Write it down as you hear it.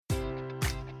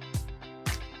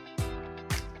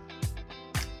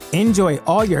Enjoy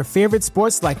all your favorite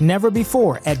sports like never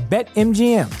before at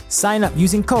BetMGM. Sign up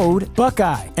using code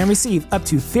Buckeye and receive up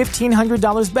to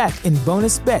 $1,500 back in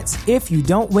bonus bets if you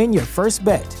don't win your first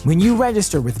bet. When you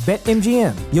register with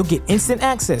BetMGM, you'll get instant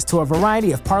access to a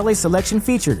variety of parlay selection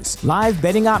features, live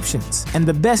betting options, and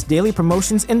the best daily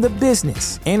promotions in the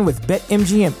business. And with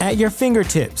BetMGM at your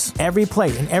fingertips, every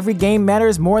play and every game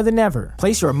matters more than ever.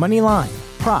 Place your money line,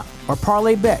 prop, or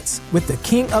parlay bets with the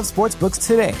king of sportsbooks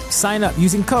today. Sign up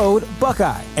using code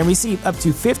Buckeye and receive up to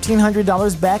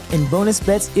 $1,500 back in bonus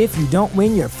bets if you don't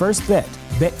win your first bet.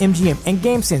 BetMGM and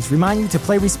GameSense remind you to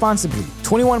play responsibly.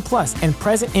 21 plus and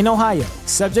present in Ohio,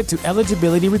 subject to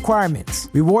eligibility requirements.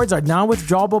 Rewards are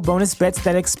non-withdrawable bonus bets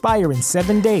that expire in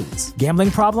 7 days. Gambling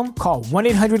problem? Call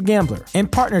 1-800-GAMBLER. In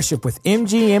partnership with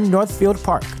MGM Northfield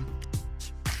Park.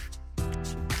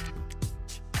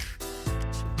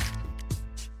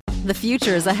 The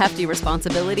future is a hefty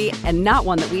responsibility and not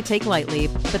one that we take lightly.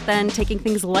 But then taking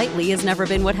things lightly has never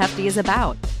been what Hefty is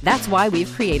about. That's why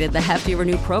we've created the Hefty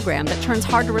Renew program that turns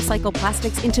hard-to-recycle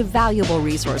plastics into valuable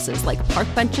resources like park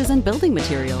benches and building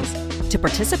materials. To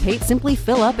participate, simply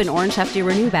fill up an orange Hefty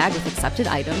Renew bag with accepted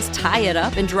items, tie it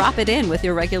up, and drop it in with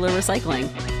your regular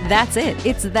recycling. That's it.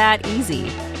 It's that easy.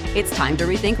 It's time to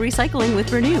rethink recycling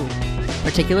with Renew.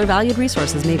 Particular valued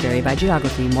resources may vary by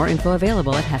geography. More info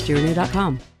available at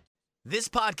heftyrenew.com. This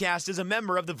podcast is a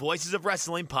member of the Voices of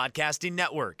Wrestling Podcasting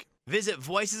Network. Visit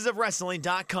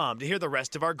voicesofwrestling.com to hear the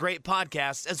rest of our great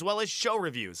podcasts, as well as show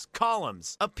reviews,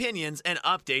 columns, opinions, and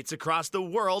updates across the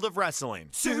world of wrestling.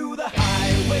 To the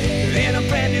highway in a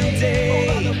brand new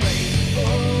day.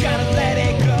 Gotta let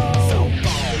it go.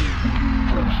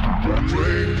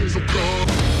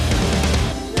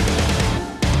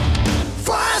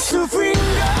 Fast to finger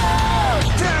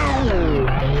down.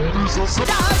 Dust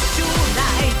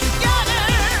tonight together.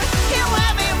 Hear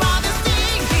everyone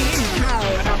singing.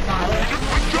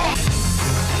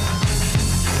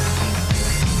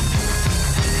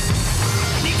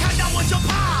 Ni看到我就怕，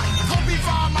头皮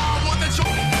发麻，我的手。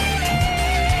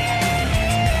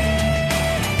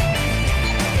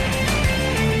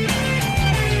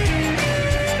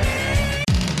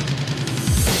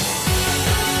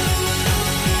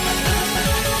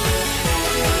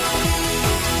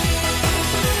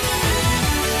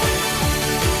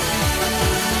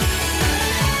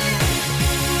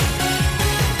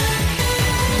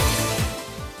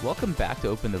Welcome back to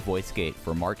Open the Voice Gate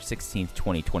for March 16th,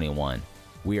 2021.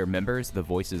 We are members of the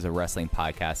Voices of Wrestling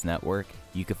Podcast Network.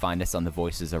 You can find us on the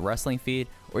Voices of Wrestling feed,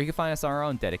 or you can find us on our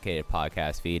own dedicated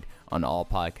podcast feed on all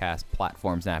podcast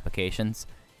platforms and applications.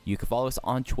 You can follow us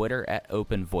on Twitter at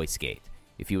Open Voice Gate.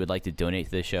 If you would like to donate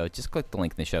to the show, just click the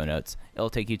link in the show notes.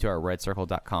 It'll take you to our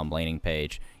redcircle.com landing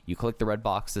page. You click the red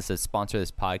box that says sponsor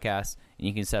this podcast, and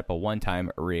you can set up a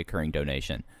one-time recurring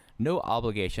donation. No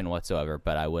obligation whatsoever,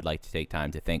 but I would like to take time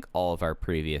to thank all of our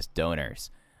previous donors.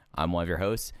 I'm one of your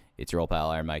hosts. It's your old pal,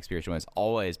 Iron Mike Spears, joined as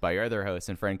always by your other host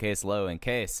and friend, Case Lowe. And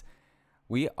Case,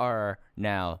 we are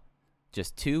now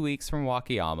just 2 weeks from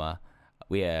Wakayama.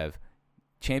 We have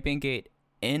Champion Gate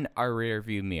in our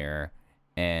rearview mirror,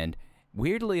 and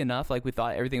weirdly enough, like we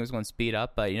thought everything was going to speed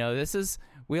up, but we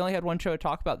only had one show to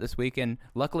talk about this week, and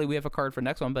luckily we have a card for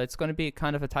next one, but it's going to be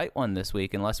kind of a tight one this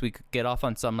week unless we get off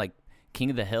on some like King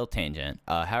of the Hill tangent.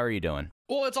 How are you doing?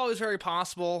 Well, it's always very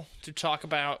possible to talk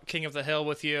about King of the Hill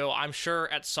with you. I'm sure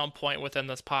at some point within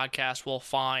this podcast we'll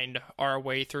find our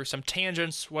way through some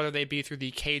tangents, whether they be through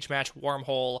the cage match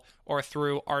wormhole or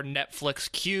through our Netflix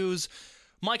queues.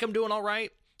 Mike, I'm doing all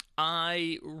right.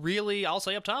 I'll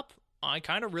say up top, I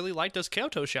kind of really like this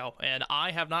Kyoto show, and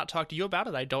I have not talked to you about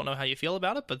it. I don't know how you feel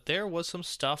about it, but there was some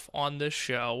stuff on this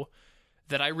show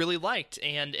that I really liked,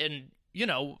 and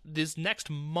this next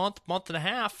month and a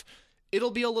half,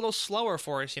 it'll be a little slower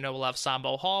for us. We'll have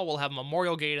Sambo Hall, we'll have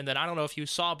Memorial Gate, and then I don't know if you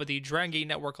saw, but the Dragon Gate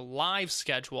Network live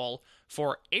schedule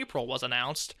for April was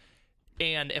announced.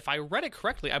 And if I read it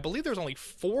correctly, I believe there's only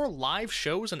 4 live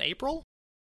shows in April?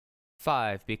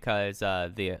 5, because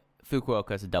the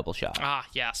Fukuoka is a double shot. Ah,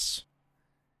 yes.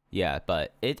 Yeah,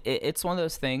 but it's one of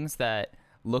those things that,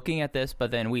 looking at this,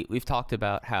 but then we've talked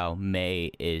about how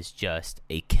May is just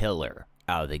a killer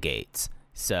out of the gates.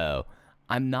 So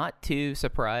I'm not too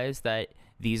surprised that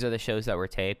these are the shows that were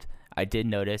taped. I did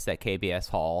notice that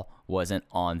KBS Hall wasn't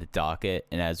on the docket,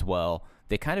 and as well,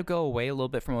 they kind of go away a little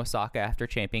bit from Osaka after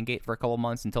Champion Gate for a couple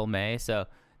months until May, so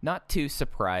not too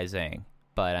surprising.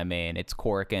 But I mean, it's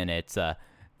Korakuen, it's the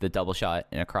double shot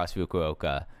and across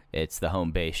Fukuoka, it's the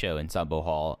home base show in Sambo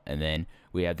Hall, and then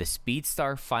we have the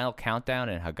Speedstar Final Countdown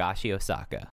in Higashi,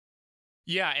 Osaka.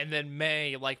 Yeah, and then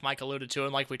May, like Mike alluded to,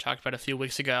 and like we talked about a few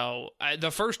weeks ago,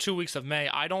 the first 2 weeks of May,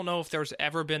 I don't know if there's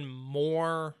ever been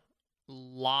more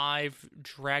live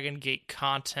Dragon Gate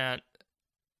content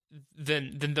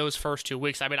than those first 2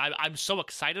 weeks. I mean, I'm so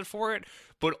excited for it,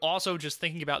 but also just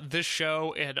thinking about this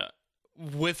show and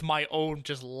with my own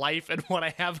just life and what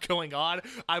I have going on,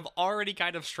 I'm already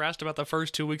kind of stressed about the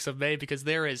first 2 weeks of May because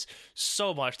there is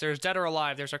so much. There's Dead or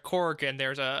Alive, there's a Korakuen,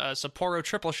 there's a Sapporo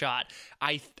triple shot.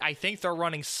 I think they're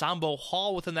running Sambo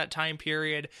Hall within that time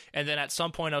period, and then at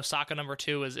some point Osaka number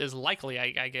 2 is likely,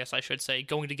 I guess I should say,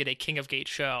 going to get a King of Gate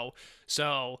show.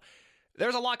 So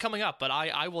there's a lot coming up, but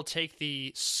I will take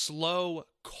the slow,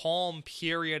 calm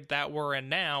period that we're in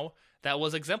now that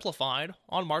was exemplified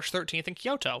on March 13th in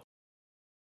Kyoto.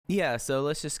 Yeah, so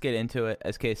let's just get into it.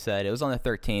 As Kay said, it was on the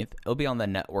 13th. It'll be on the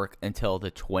network until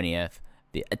the 20th.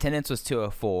 The attendance was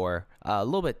 204, a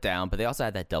little bit down, but they also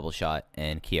had that double shot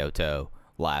in Kyoto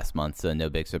last month, so no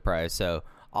big surprise. So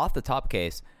off the top,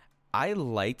 Case, I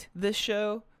liked this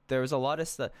show. There was a lot of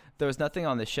stuff. There was nothing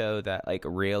on the show that like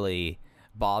really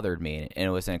bothered me, and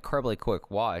it was an incredibly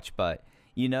quick watch. But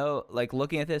you know, like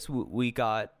looking at this, we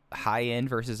got High End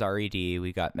versus RED,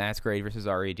 we got Masquerade versus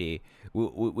RED,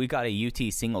 we got a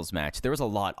UT singles match. There was a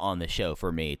lot on the show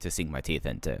for me to sink my teeth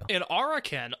into. And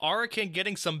Araken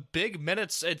getting some big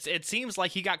minutes. It seems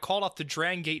like he got called off the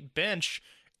Dragon Gate bench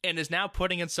and is now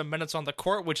putting in some minutes on the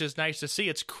court, which is nice to see.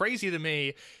 It's crazy to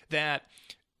me that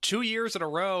 2 years in a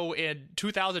row in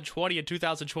 2020 and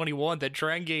 2021 that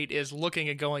Dragon Gate is looking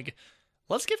and going,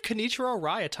 let's give Kenichiro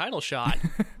Rai a title shot.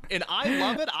 And I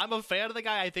love it. I'm a fan of the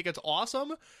guy. I think it's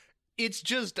awesome. It's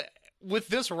just, with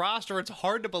this roster, it's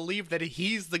hard to believe that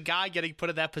he's the guy getting put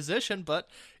in that position. But,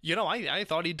 you know, I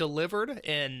thought he delivered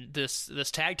in this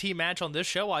tag team match on this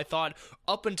show. I thought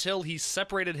up until he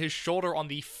separated his shoulder on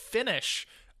the finish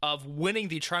of winning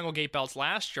the Triangle Gate belts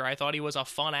last year, I thought he was a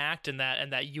fun act in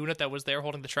that unit that was there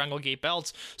holding the Triangle Gate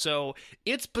belts. So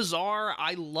it's bizarre.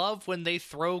 I love when they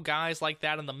throw guys like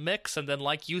that in the mix, and then,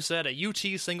 like you said, a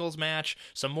UT singles match,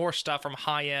 some more stuff from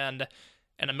High End,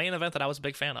 and a main event that I was a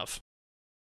big fan of.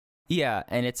 Yeah,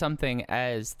 and it's something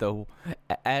as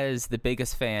the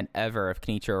biggest fan ever of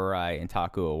Kenichiro Rai and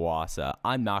Taku Iwasa,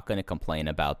 I'm not going to complain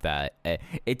about that.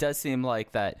 It does seem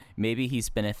like that maybe he's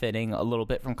benefiting a little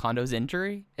bit from Kondo's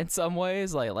injury in some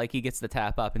ways. Like he gets the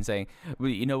tap up and saying,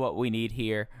 you know what we need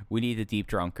here? We need the Deep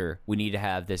Drunker. We need to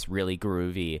have this really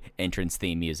groovy entrance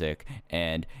theme music.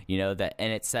 And, you know,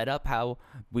 and it's set up how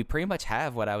we pretty much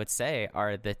have what I would say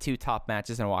are the two top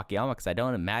matches in Wakayama, because I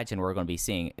don't imagine we're going to be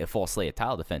seeing a full slate of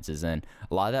title defenses. And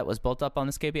a lot of that was built up on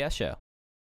this KBS show.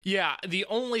 Yeah, the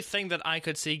only thing that I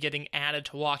could see getting added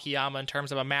to Wakayama in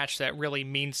terms of a match that really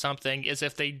means something is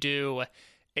if they do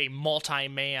a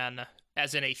multi-man,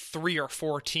 as in a 3 or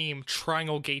 4 team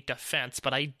Triangle Gate defense,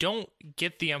 but I don't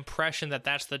get the impression that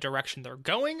that's the direction they're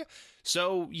going.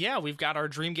 So yeah, we've got our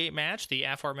Dream Gate match, the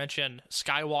aforementioned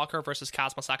Skywalker versus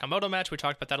Kazuma Sakamoto match. We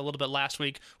talked about that a little bit last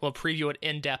week. We'll preview it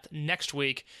in depth next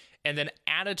week. And then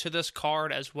added to this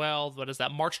card as well, what is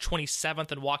that, March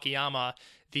 27th in Wakayama,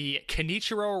 the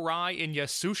Kenichiro Rai and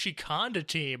Yasushi Kanda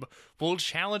team will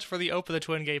challenge for the Open of the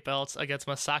Twin Gate belts against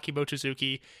Masaki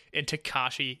Mochizuki and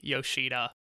Takashi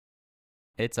Yoshida.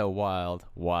 It's a wild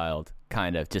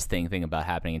kind of just thing about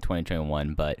happening in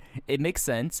 2021, but it makes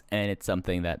sense, and it's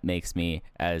something that makes me,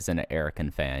 as an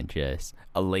Araken fan, just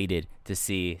elated to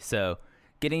see. So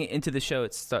getting into the show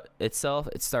itself,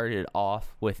 it started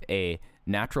off with a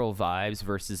Natural Vibes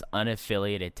versus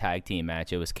unaffiliated tag team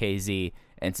match. It was KZ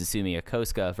and Susumu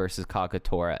Yokosuka versus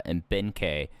Kagetora and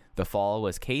Benkei. The fall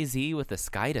was KZ with a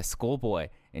Sky to Schoolboy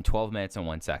in 12 minutes and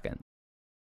 1 second.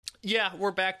 Yeah,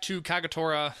 we're back to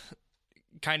Kagetora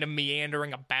kind of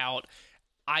meandering about.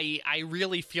 I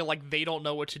really feel like they don't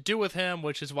know what to do with him,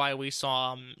 which is why we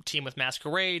saw him team with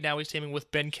Masquerade. Now he's teaming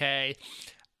with Benkei.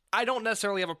 I don't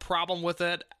necessarily have a problem with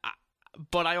it,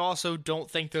 but I also don't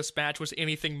think this match was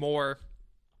anything more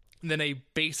than a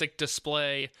basic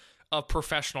display of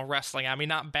professional wrestling. I mean,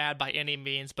 not bad by any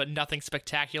means, but nothing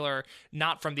spectacular,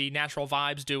 not from the Natural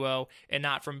Vibes duo and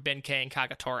not from Benkei and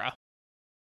Kagetora.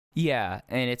 Yeah,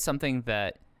 and it's something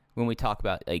that when we talk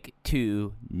about like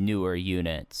two newer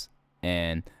units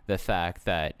and the fact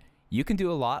that you can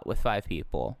do a lot with 5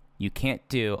 people, you can't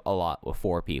do a lot with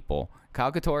 4 people.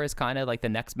 Kagetora is kind of like the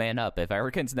next man up. If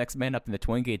Araken's next man up in the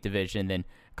Twin Gate division, then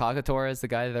Kagetora is the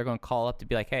guy that they're going to call up to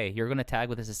be like, hey, you're going to tag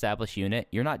with this established unit.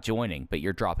 You're not joining, but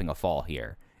you're dropping a fall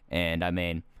here. And I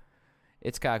mean,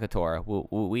 it's Kagetora.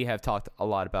 We have talked a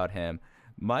lot about him.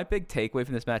 My big takeaway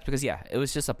from this match, because it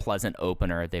was just a pleasant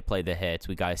opener. They played the hits.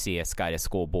 We got to see a Sky to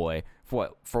Schoolboy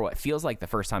for what feels like the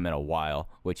first time in a while,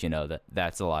 which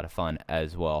that's a lot of fun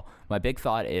as well. My big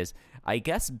thought is, I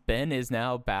guess Ben is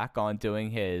now back on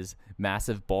doing his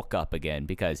massive bulk up again,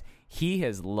 because he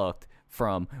has looked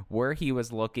from where he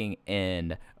was looking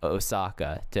in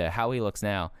Osaka to how he looks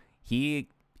now.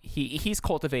 He's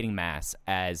cultivating mass,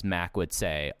 as Mac would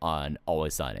say on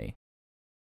Always Sunny.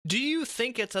 Do you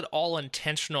think it's at all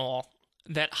intentional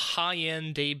that High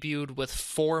End debuted with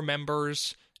 4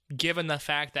 members, given the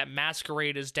fact that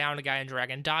Masquerade is down a guy in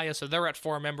Dragon Dia, so they're at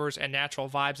 4 members, and Natural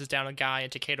Vibes is down a guy in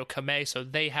Takedo Kame, so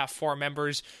they have 4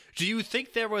 members? Do you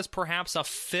think there was perhaps a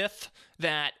 5th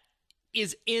that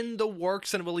is in the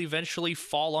works and will eventually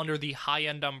fall under the High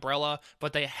End umbrella,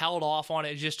 but they held off on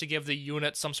it just to give the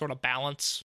unit some sort of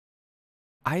balance?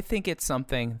 I think it's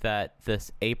something that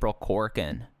this April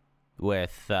Corkin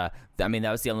with, that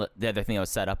was the other thing that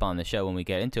was set up on the show when we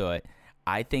get into it.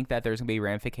 I think that there's going to be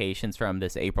ramifications from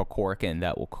this April Corkin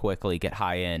that will quickly get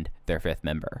High End their 5th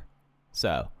member.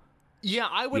 So, yeah,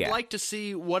 I would like to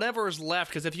see whatever is left,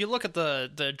 because if you look at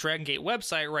the Dragon Gate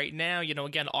website right now,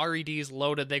 again, RED is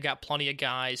loaded. They got plenty of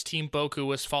guys. Team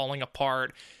Boku is falling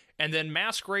apart. And then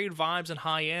Masquerade, Vibes, and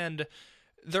High End,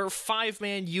 they're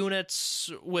 5-man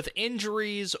units with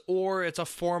injuries, or it's a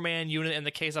 4-man unit in the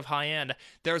case of High End.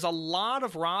 There's a lot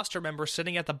of roster members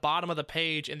sitting at the bottom of the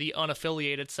page in the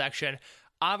unaffiliated section.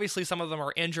 Obviously, some of them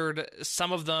are injured.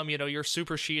 Some of them, your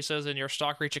Super Shisas and your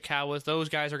Stalker Ichikawas, those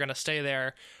guys are going to stay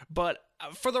there. But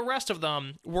for the rest of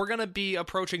them, we're going to be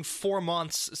approaching 4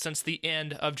 months since the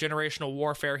end of Generational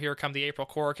Warfare. Here come the April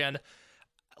Corkin.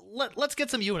 Let's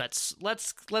get some units.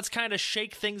 Let's kind of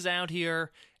shake things out here.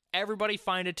 Everybody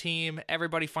find a team,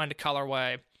 everybody find a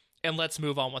colorway, and let's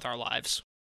move on with our lives.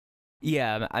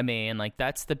 Yeah,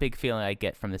 that's the big feeling I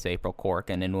get from this April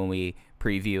Corkin, and when we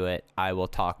preview it, I will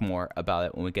talk more about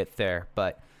it when we get there.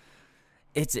 But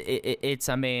it's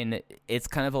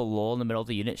kind of a lull in the middle of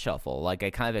the unit shuffle. Like, I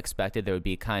kind of expected there would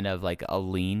be kind of like a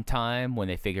lean time when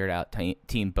they figured out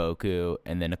Team Boku,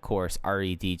 and then of course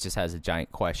RED just has a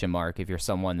giant question mark. If you're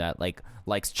someone that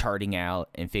likes charting out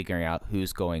and figuring out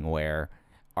who's going where,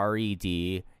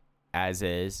 RED, as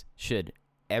is, should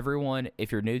everyone,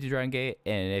 if you're new to Dragon Gate,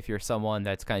 and if you're someone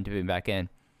that's kind of dipping back in,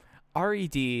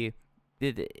 RED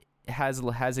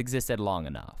has existed long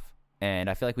enough. And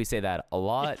I feel like we say that a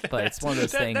lot, but it's one of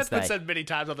those things that's been said many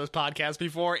times on this podcast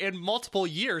before, in multiple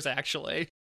years, actually.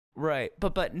 Right,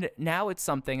 but now it's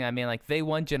something, they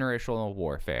won Generational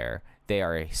Warfare. They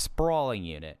are a sprawling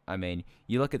unit.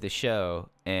 You look at the show,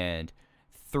 and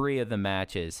 3 of the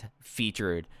matches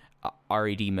featured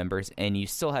RED members, and you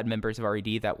still had members of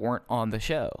RED that weren't on the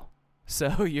show.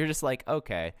 So you're just like,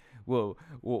 okay, well,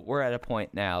 we're at a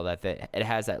point now that it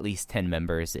has at least 10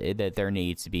 members, that there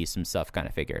needs to be some stuff kind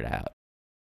of figured out.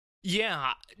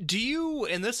 Yeah. Do you,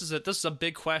 and this is a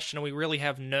big question, and we really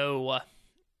have no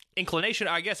inclination.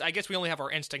 I guess we only have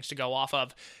our instincts to go off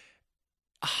of.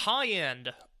 High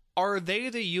End, are they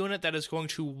the unit that is going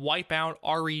to wipe out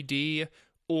RED,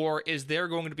 or is there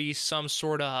going to be some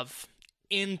sort of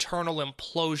internal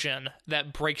implosion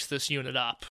that breaks this unit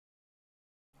up?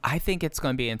 I think it's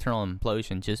going to be internal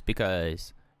implosion, just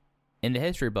because in the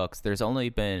history books, there's only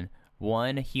been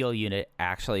one heel unit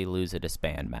actually lose a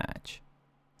disband match.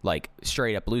 Like,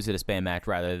 straight up lose a disband match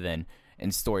rather than in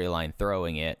storyline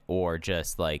throwing it or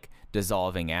just like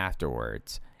dissolving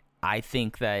afterwards. I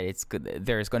think that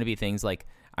there's going to be things like,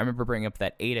 I remember bringing up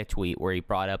that Ada tweet where he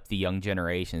brought up the young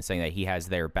generation, saying that he has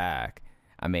their back.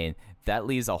 That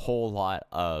leaves a whole lot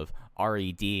of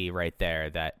RED right there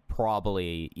that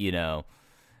probably,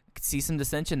 could see some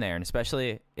dissension there. And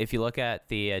especially if you look at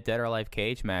the Dead or Alive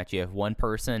Cage match, you have one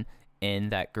person in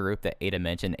that group that Ada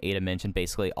mentioned. Ada mentioned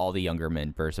basically all the younger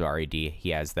members of RED. He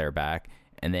has their back.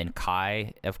 And then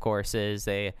Kai, of course, is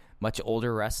a much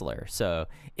older wrestler. So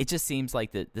it just seems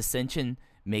like the dissension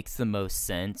makes the most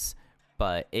sense.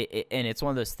 But it's one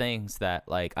of those things that,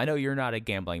 like, I know you're not a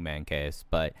gambling man, Case,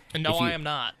 but... No, I am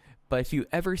not. But if you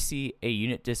ever see a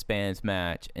unit disbands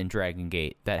match in Dragon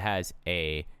Gate that has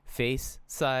a face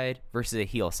side versus a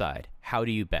heel side, how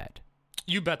do you bet?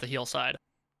 You bet the heel side.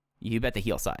 You bet the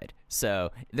heel side.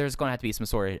 So there's going to have to be some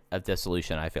sort of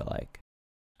dissolution, I feel like.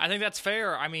 I think that's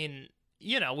fair.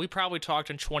 We probably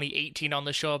talked in 2018 on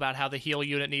the show about how the heel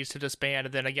unit needs to disband,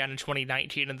 and then again in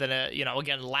 2019, and then,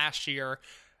 again last year.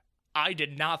 I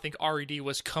did not think RED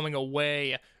was coming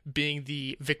away being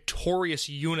the victorious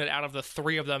unit out of the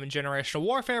 3 of them in Generational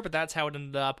Warfare, but that's how it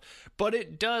ended up. But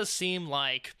it does seem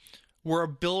like we're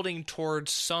building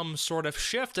towards some sort of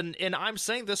shift, and I'm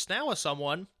saying this now as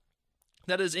someone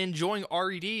that is enjoying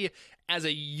RED as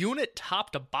a unit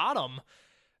top to bottom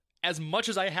as much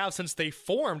as I have since they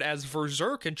formed as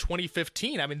Berserk in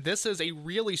 2015. I mean, this is a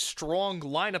really strong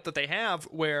lineup that they have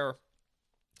where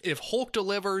if Hulk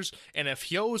delivers and if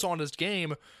Hyo's on his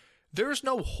game, there's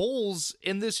no holes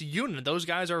in this unit. Those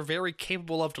guys are very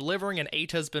capable of delivering, and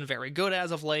Eita's been very good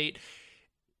as of late.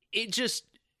 It just,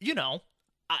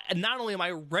 not only am I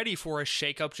ready for a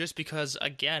shakeup just because,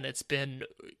 again, it's been,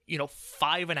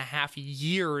 5.5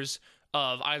 years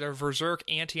of either Berserk,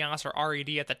 Antios, or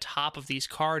RED at the top of these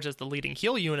cards as the leading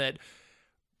heel unit,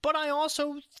 but I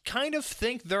also kind of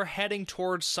think they're heading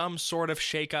towards some sort of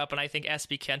shakeup, and I think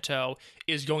SB Kento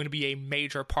is going to be a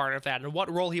major part of that. And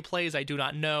what role he plays, I do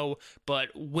not know, but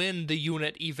when the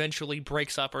unit eventually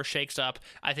breaks up or shakes up,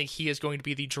 I think he is going to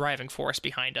be the driving force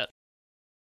behind it.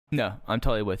 No, I'm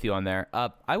totally with you on there.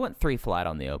 I went 3 flat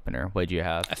on the opener. What'd you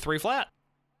have? A 3 flat.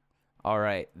 All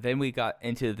right, then we got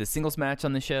into the singles match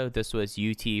on the show. This was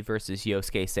UT versus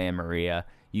Yosuke Santa Maria.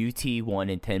 UT won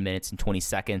in 10 minutes and 20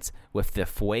 seconds with the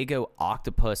Fuego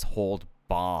Octopus hold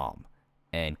bomb.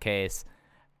 And Case,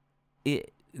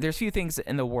 there's few things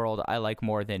in the world I like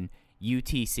more than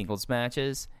UT singles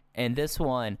matches. And this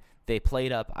one, they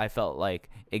played up, I felt like,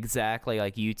 exactly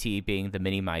like UT being the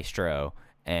mini maestro.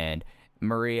 And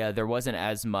Maria, there wasn't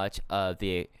as much of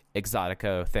the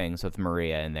Exotico things with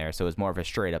Maria in there, so it was more of a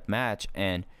straight up match.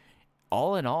 And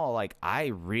all in all, like, I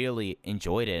really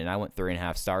enjoyed it, and I went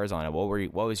 3.5 stars on it.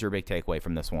 What was your big takeaway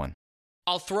from this one?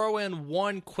 I'll throw in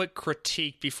one quick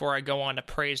critique before I go on to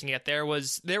praising it. There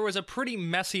was a pretty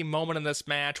messy moment in this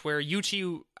match where UT,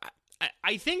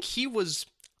 I think he was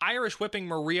Irish whipping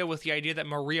Maria with the idea that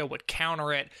Maria would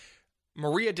counter it.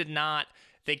 Maria did not.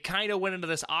 They kind of went into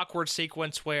this awkward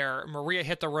sequence where Maria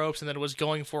hit the ropes and then was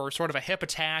going for sort of a hip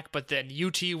attack, but then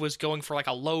UT was going for like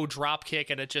a low drop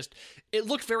kick, and it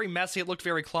looked very messy, it looked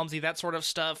very clumsy, that sort of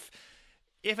stuff.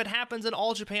 If it happens in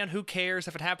All Japan, who cares?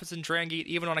 If it happens in Dragon Gate,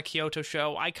 even on a Kyoto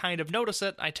show, I kind of notice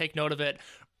it, I take note of it.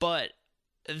 But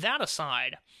that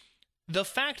aside, the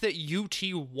fact that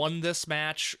UT won this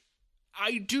match,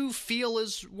 I do feel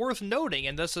is worth noting,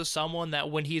 and this is someone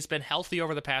that when he's been healthy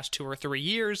over the past 2 or 3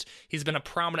 years, he's been a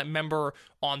prominent member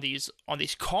on these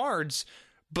cards,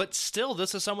 but still,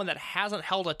 this is someone that hasn't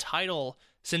held a title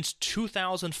since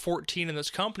 2014 in this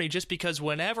company, just because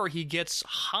whenever he gets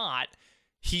hot,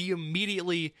 he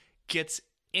immediately gets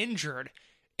injured.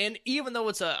 And even though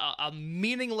it's a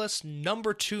meaningless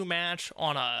number 2 match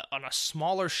on a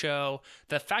smaller show,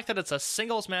 the fact that it's a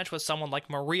singles match with someone like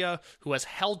Maria, who has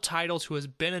held titles, who has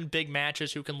been in big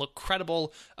matches, who can look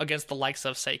credible against the likes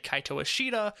of, say, Kaito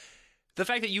Ishida, the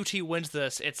fact that UT wins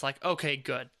this, it's like, okay,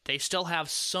 good. They still have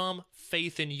some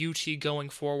faith in UT going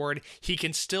forward. He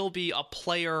can still be a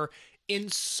player in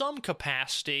some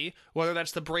capacity, whether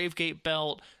that's the Brave Gate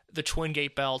belt, the Twin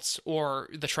Gate belts, or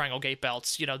the Triangle Gate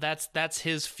belts. That's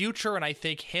his future, and I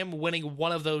think him winning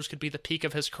one of those could be the peak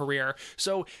of his career.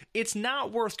 So it's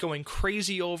not worth going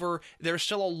crazy over. There's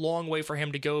still a long way for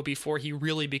him to go before he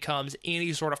really becomes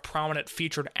any sort of prominent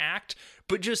featured act,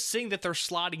 but just seeing that they're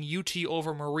slotting UT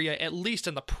over Maria, at least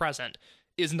in the present,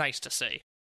 is nice to see.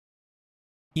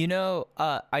 I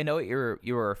know what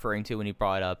you were referring to when you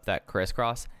brought up that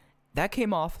crisscross. That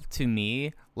came off to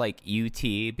me like UT,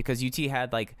 because UT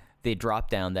had like the drop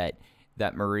down that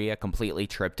Maria completely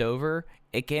tripped over.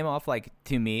 It came off like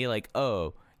to me like,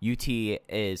 oh, UT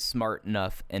is smart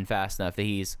enough and fast enough that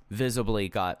he's visibly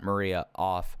got Maria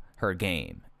off her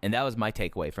game. And that was my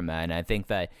takeaway from that. And I think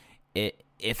that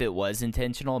if it was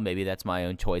intentional, maybe that's my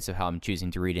own choice of how I'm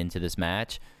choosing to read into this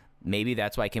match. Maybe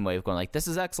that's why I came away with going like, this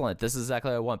is excellent. This is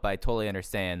exactly what I want. But I totally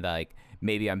understand that, like,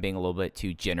 maybe I'm being a little bit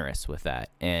too generous with that.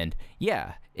 And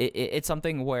yeah, it's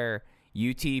something where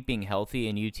UT being healthy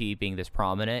and UT being this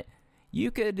prominent, you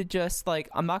could just like,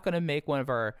 I'm not going to make one of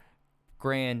our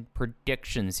grand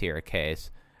predictions here,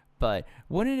 Case, but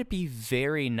wouldn't it be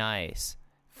very nice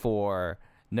for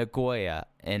Nagoya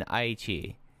and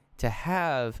Aichi to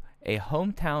have a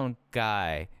hometown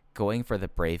guy going for the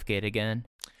Brave Gate again?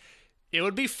 It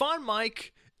would be fun,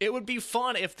 Mike. It would be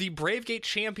fun if the Brave Gate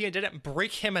champion didn't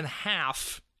break him in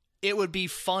half. It would be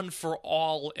fun for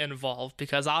all involved,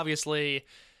 because obviously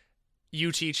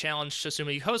UT challenged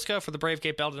Susumu Yokosuka for the Brave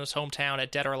Gate belt in his hometown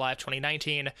at Dead or Alive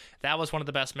 2019. That was one of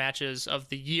the best matches of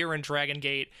the year in Dragon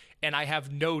Gate, and I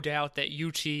have no doubt that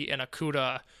UT and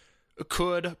Okuda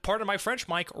could, pardon my French,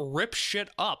 Mike, rip shit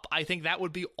up. I think that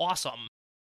would be awesome.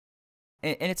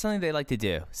 And it's something they like to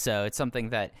do. So it's something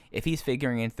that if he's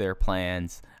figuring into their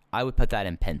plans, I would put that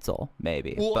in pencil,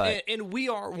 maybe. Well, and we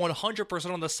are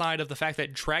 100% on the side of the fact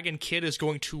that Dragon Kid is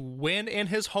going to win in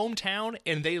his hometown,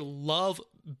 and they love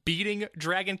beating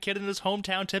Dragon Kid in his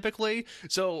hometown typically.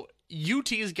 So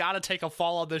UT's got to take a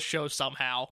fall on this show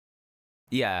somehow.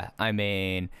 Yeah, I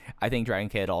mean, I think Dragon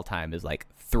Kid all time is like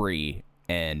 3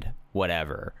 and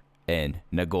whatever in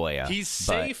Nagoya. He's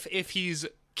safe if he's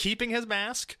keeping his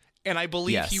mask, and I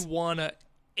believe he won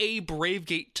a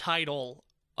Bravegate title,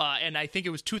 and I think it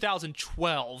was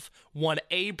 2012, won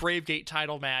a Bravegate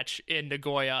title match in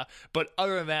Nagoya, but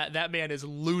other than that, that man is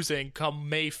losing come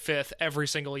May 5th every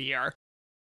single year.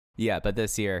 Yeah, but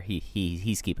this year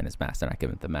he's keeping his mask. They're not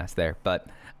giving the mask there. But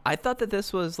I thought that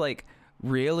this was like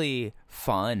really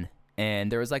fun,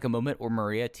 and there was like a moment where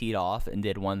Maria teed off and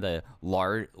did one of the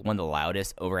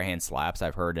loudest overhand slaps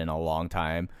I've heard in a long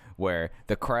time, where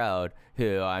the crowd,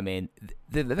 who, I mean,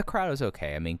 the crowd was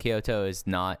okay. I mean, Kyoto is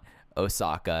not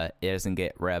Osaka. It doesn't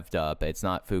get revved up. It's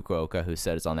not Fukuoka, who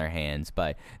said it's on their hands,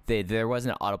 but there was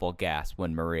an audible gasp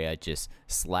when Maria just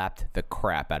slapped the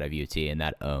crap out of UT, and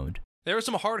that owned. There was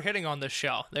some hard hitting on this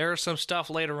show. There was some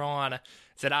stuff later on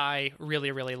that I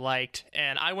really, really liked,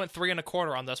 and I went 3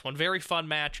 1/4 on this one. Very fun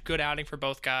match, good outing for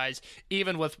both guys.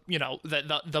 Even with, you know,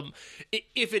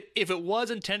 if it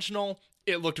was intentional,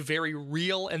 it looked very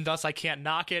real, and thus I can't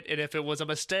knock it. And if it was a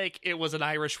mistake, it was an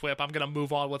Irish whip. I'm gonna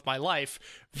move on with my life.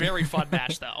 Very fun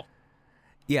match though.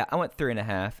 Yeah, I went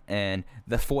 3.5, and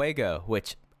the Fuego,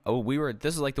 which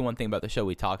this is like the one thing about the show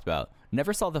we talked about.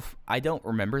 Never saw I don't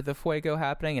remember the Fuego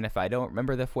happening, and if I don't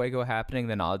remember the Fuego happening,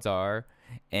 then odds are,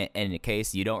 and in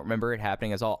case you don't remember it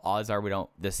happening as all, odds are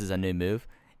this is a new move.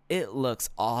 It looks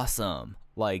awesome.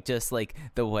 Like, just like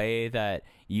the way that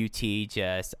UT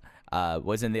just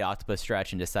was in the octopus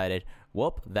stretch and decided,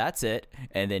 whoop, that's it,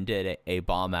 and then did a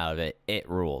bomb out of it. It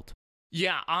ruled.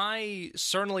 Yeah, I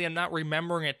certainly am not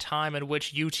remembering a time in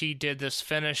which UT did this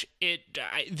finish.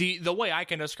 The way I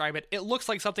can describe it, it looks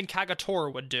like something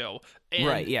Kagetora would do. And,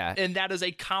 right, yeah. And that is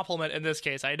a compliment in this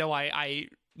case. I know I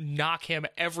knock him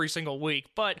every single week,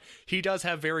 but he does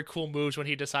have very cool moves when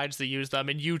he decides to use them,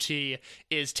 and UT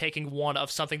is taking one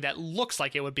of something that looks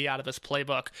like it would be out of his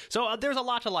playbook. So there's a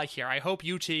lot to like here. I hope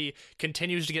UT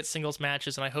continues to get singles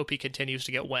matches, and I hope he continues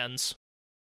to get wins.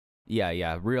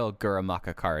 Yeah, real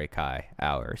Guramakakari Kai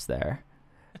hours there.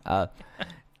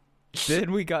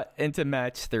 Then we got into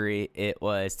match 3. It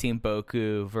was Team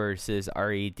Boku versus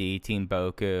RED. Team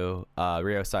Boku,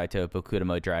 Ryo Saito,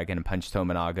 Bokudamo Dragon, and Punch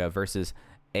Tominaga versus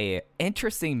a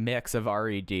interesting mix of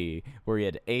RED, where you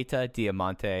had Eita,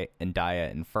 Diamante, and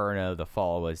Daya Inferno. The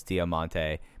fall was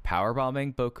Diamante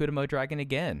powerbombing Bokudamo Dragon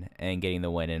again and getting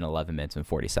the win in 11 minutes and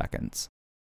 40 seconds.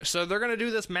 So they're going to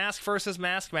do this mask versus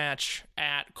mask match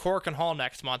at Korakuen Hall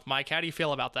next month. Mike, how do you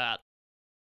feel about that?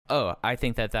 Oh, I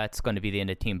think that's going to be the end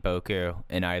of Team Boku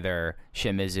in either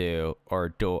Shimizu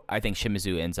or I think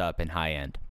Shimizu ends up in high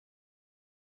end.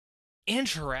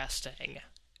 Interesting.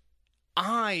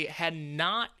 I had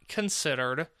not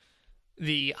considered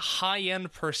the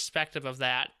high-end perspective of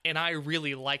that, and I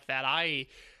really like that. I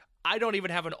don't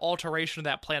even have an alteration of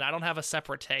that plan. I don't have a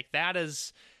separate take. That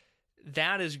is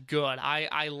good.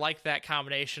 I like that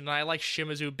combination, and I like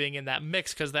Shimizu being in that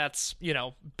mix because that's, you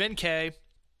know, Benkei,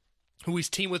 who he's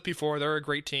teamed with before. They're a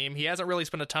great team. He hasn't really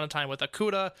spent a ton of time with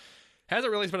Akuda,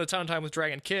 hasn't really spent a ton of time with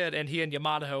Dragon Kid, and he and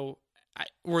Yamato,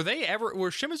 were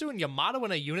Shimizu and Yamato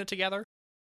in a unit together?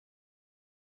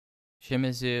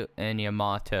 Shimizu and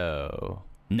Yamato.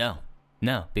 No,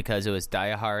 because it was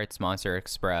Dia Hearts, Monster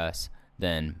Express,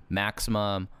 then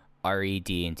Maximum,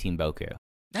 RED, and Team Boku.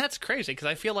 That's crazy because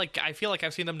I feel like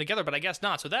I've seen them together, but I guess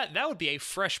not. So that would be a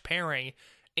fresh pairing,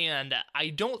 and I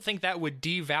don't think that would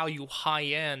devalue high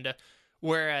end.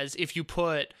 Whereas if you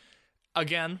put,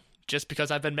 again, just because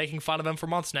I've been making fun of him for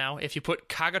months now, if you put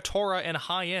Kagetora in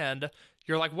high end,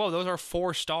 you're like, whoa, those are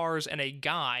 4 stars and a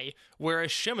guy.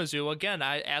 Whereas Shimizu, again,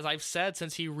 as I've said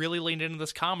since he really leaned into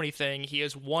this comedy thing, he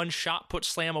is one shot put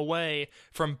slam away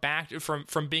from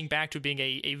being back to being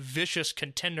a vicious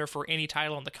contender for any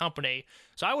title in the company.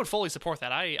 So I would fully support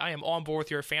that. I am on board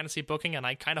with your fantasy booking, and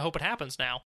I kind of hope it happens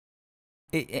now.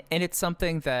 And it's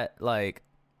something that, like,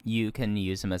 you can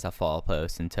use him as a fall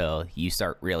post until you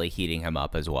start really heating him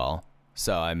up as well.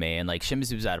 So, I mean, like,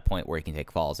 Shimizu's at a point where he can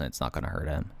take falls and it's not going to hurt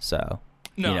him. So,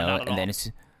 no, you know, not at all.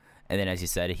 And then, as you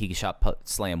said, he can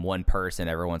slam one person.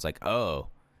 Everyone's like, oh,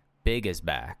 Big is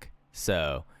back.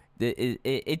 So,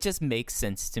 it just makes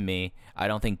sense to me. I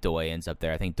don't think Doi ends up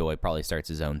there. I think Doi probably starts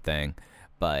his own thing.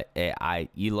 But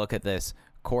you look at this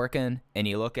Korakuen and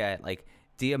you look at, like,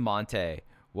 Diamante,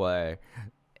 where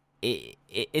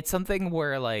it's something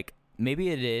where, like, maybe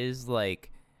it is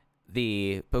like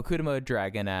the Bokudamo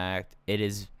Dragon Act. It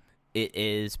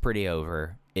is pretty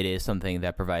over. It is something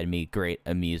that provided me great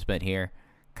amusement here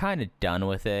kind of done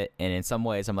with it. And in some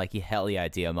ways, I'm like, hell yeah,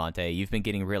 Diamante, you've been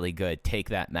getting really good. Take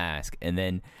that mask, and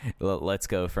then let's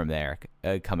go from there.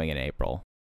 Coming in April.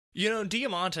 You know,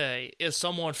 Diamante is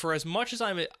someone, for as much as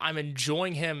I'm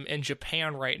enjoying him in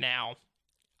Japan right now,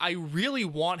 I really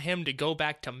want him to go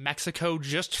back to Mexico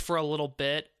just for a little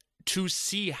bit to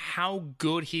see how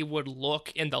good he would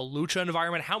look in the lucha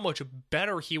environment, how much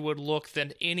better he would look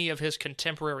than any of his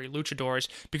contemporary luchadors,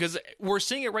 because we're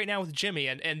seeing it right now with Jimmy,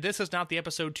 and this is not the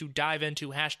episode to dive into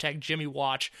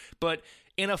 #JimmyWatch, but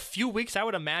in a few weeks, I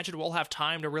would imagine we'll have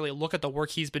time to really look at the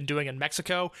work he's been doing in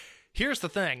Mexico. Here's the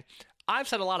thing. I've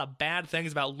said a lot of bad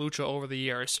things about lucha over the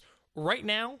years. Right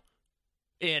now,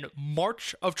 in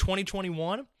March of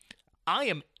 2021, I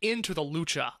am into the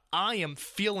lucha. I am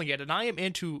feeling it, and I am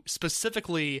into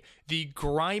specifically the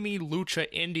grimy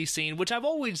lucha indie scene, which I've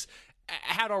always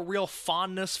had a real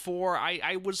fondness for.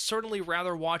 I would certainly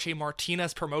rather watch a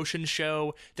Martinez promotion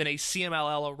show than a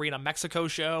CMLL Arena Mexico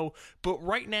show, but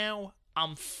right now,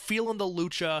 I'm feeling the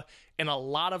lucha, and a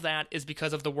lot of that is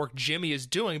because of the work Jimmy is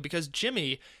doing, because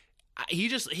Jimmy,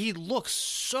 he looks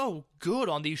so good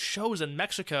on these shows in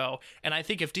Mexico, and I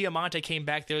think if Diamante came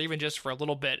back there even just for a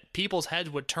little bit, people's heads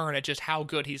would turn at just how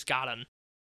good he's gotten.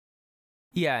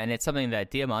 Yeah, and it's something that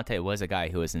Diamante was a guy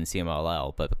who was in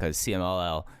CMLL, but because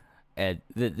CMLL,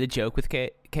 the joke with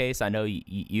Case, I know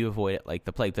you avoid it like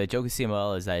the plague, but the joke with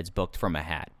CMLL is that it's booked from a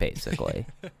hat, basically.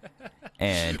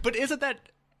 But isn't that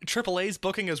AAA's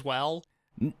booking as well?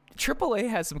 AAA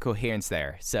has some coherence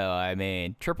there. So, I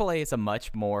mean, AAA is a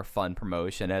much more fun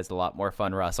promotion. It has a lot more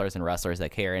fun wrestlers and wrestlers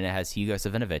that care, and it has Hugo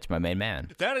Savinovich, my main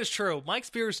man. That is true. Mike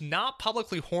Spears not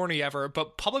publicly horny ever,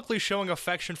 but publicly showing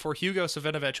affection for Hugo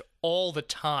Savinovich all the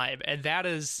time. And that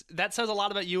says a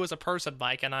lot about you as a person,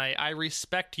 Mike, and I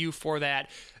respect you for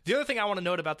that. The other thing I want to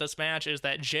note about this match is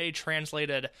that Jay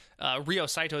translated Ryo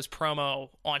Saito's promo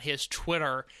on his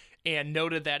Twitter and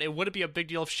noted that it wouldn't be a big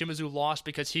deal if Shimizu lost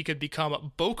because he could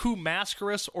become Boku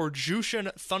Mascaras or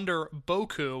Jushin Thunder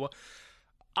Boku.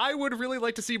 I would really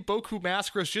like to see Boku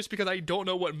Mascaras just because I don't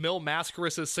know what Mil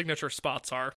Mascaras' signature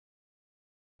spots are.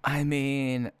 I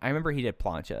mean, I remember he did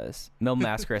planchas. Mil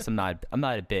Mascaras, I'm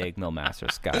not a big Mil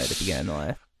Mascaras guy to begin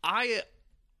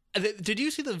with. Did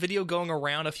you see the video going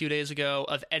around a few days ago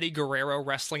of Eddie Guerrero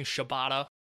wrestling Shibata?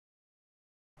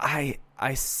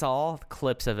 I saw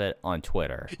clips of it on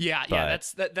Twitter. Yeah,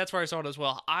 that's where I saw it as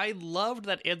well. I loved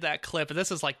that in that clip, and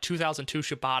this is like 2002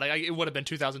 Shibata. It would have been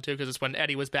 2002 because it's when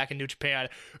Eddie was back in New Japan.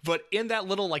 But in that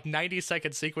little like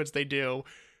 90-second sequence they do,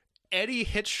 Eddie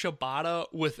hits Shibata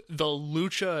with the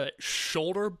lucha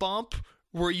shoulder bump,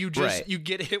 where you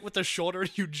get hit with the shoulder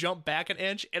and you jump back an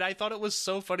inch. And I thought it was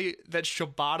so funny that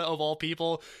Shibata, of all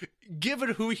people,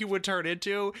 given who he would turn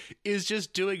into, is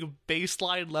just doing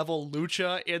baseline level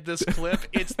lucha in this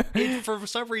clip. For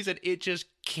some reason, it just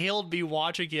killed me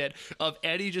watching it, of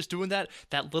Eddie just doing that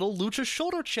little lucha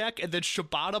shoulder check, and then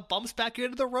Shibata bumps back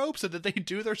into the ropes, and then they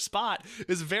do their spot.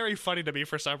 It's very funny to me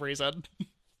for some reason.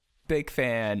 Big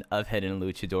fan of hidden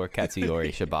luchador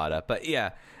Katsuyori Shibata. But yeah,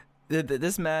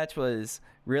 this match was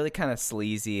really kind of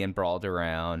sleazy and brawled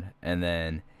around, and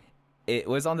then it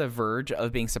was on the verge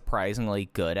of being surprisingly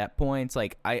good at points.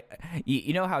 Like,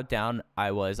 you know how down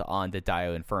I was on the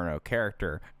Dio Inferno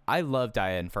character. I love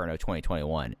Dio Inferno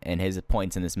 2021 and his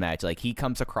points in this match. Like, he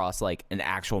comes across like an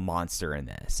actual monster in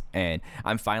this, and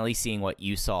I'm finally seeing what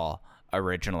you saw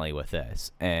originally with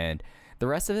this, and the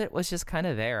rest of it was just kind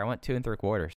of there. I went 2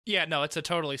 3/4. Yeah, no, it's a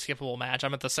totally skippable match.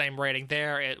 I'm at the same rating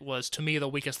there. It was, to me, the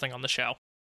weakest thing on the show.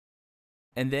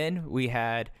 And then we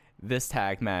had this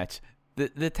tag match.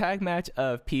 The tag match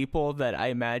of people that I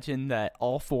imagine that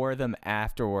all 4 of them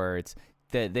afterwards,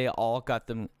 that they all got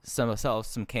themselves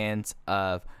some cans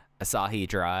of Asahi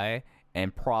Dry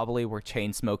and probably were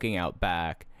chain smoking out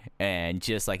back and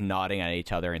just like nodding at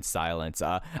each other in silence.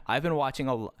 I've been watching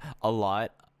a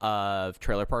lot of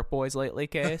Trailer Park Boys lately,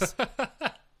 Case.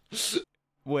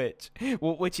 which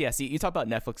yes, you talk about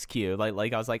Netflix Q,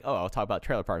 like I was like, oh, I'll talk about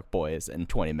Trailer Park Boys in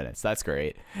 20 minutes. That's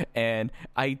great. And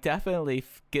I definitely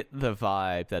get the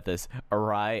vibe that this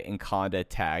Arai and Konda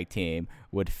tag team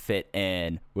would fit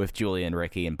in with Julian,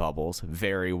 Ricky, and Bubbles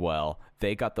very well.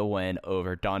 They got the win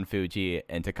over Don Fuji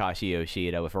and Takashi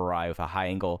Yoshida with Arai with a high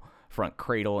angle front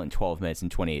cradle in 12 minutes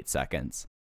and 28 seconds.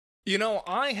 You know,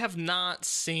 I have not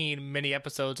seen many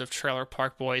episodes of Trailer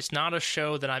Park Boys, not a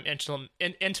show that I'm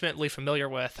intimately familiar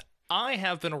with. I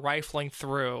have been rifling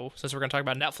through, since we're going to talk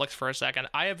about Netflix for a second,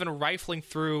 I have been rifling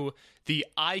through the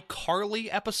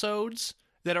iCarly episodes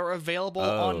that are available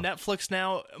on Netflix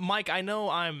now. Mike, I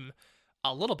know I'm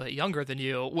a little bit younger than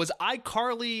you. Was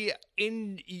iCarly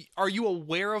are you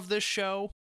aware of this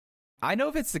show? I know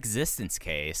of its existence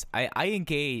case. I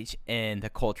engage in the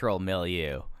cultural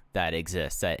milieu that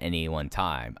exists at any one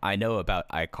time. I know about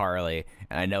iCarly,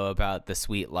 and I know about the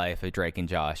sweet life of Drake and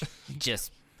Josh.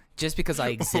 just because I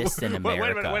exist in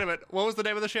America. Wait a minute. What was the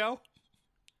name of the show?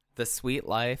 The Sweet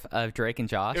Life of Drake and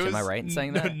Josh. Am I right in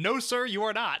saying that? No, sir, you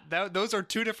are not. Those are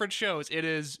two different shows. It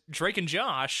is Drake and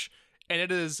Josh, and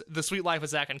it is The Sweet Life of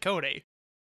Zach and Cody.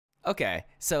 Okay,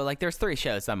 so like there's 3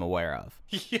 shows I'm aware of.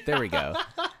 Yeah. There we go.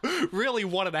 Really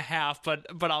 1.5,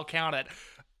 but I'll count it.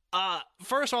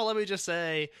 First of all, let me just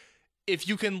say, if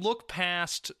you can look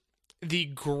past the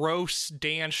gross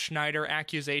Dan Schneider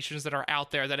accusations that are out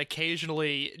there that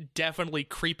occasionally definitely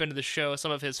creep into the show,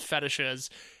 some of his fetishes,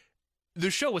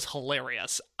 the show was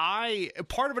hilarious.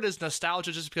 Part of it is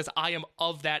nostalgia just because I am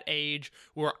of that age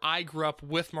where I grew up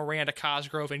with Miranda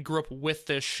Cosgrove and grew up with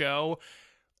this show.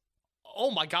 Oh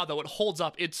my God, though, it holds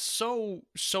up. It's so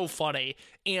funny.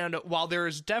 And while there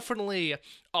is definitely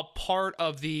a part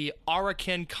of the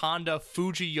Araken, Kanda,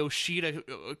 Fuji, Yoshida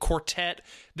quartet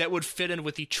that would fit in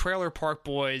with the Trailer Park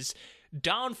Boys,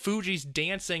 Don Fuji's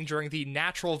dancing during the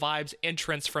Natural Vibes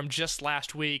entrance from just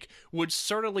last week would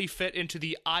certainly fit into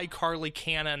the iCarly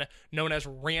canon known as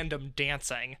random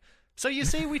dancing. So you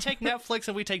see, we take Netflix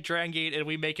and we take Dragon Gate and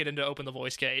we make it into Open the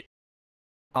Voice Gate.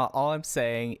 All I'm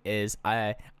saying is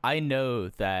I know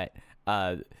that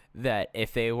that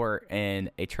if they were in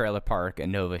a trailer park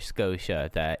in Nova Scotia,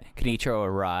 that Kenichiro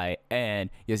Arai and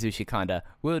Yasushi Kanda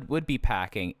would be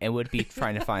packing and would be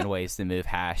trying to find ways to move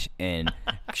hash in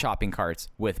shopping carts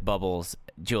with Bubbles,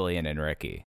 Julian, and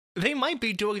Ricky. They might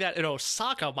be doing that in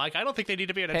Osaka, Mike. I don't think they need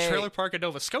to be in a trailer park in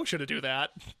Nova Scotia to do that.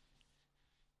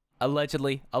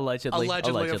 Allegedly,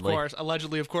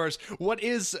 of course. What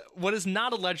is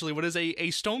not allegedly, what is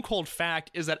a stone cold fact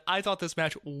is that I thought this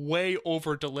match way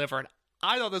over delivered.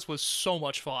 I thought this was so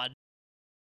much fun.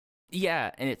 Yeah,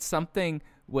 and it's something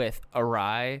with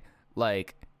Arai,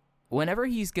 like whenever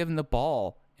he's given the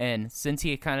ball, and since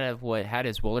he kind of had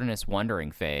his wilderness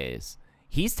wandering phase,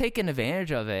 he's taken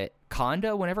advantage of it.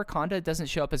 Kanda, whenever Kanda doesn't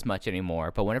show up as much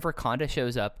anymore, but whenever Kanda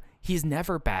shows up, he's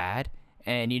never bad.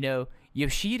 And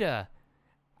Yoshida,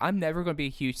 I'm never going to be a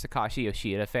huge Takashi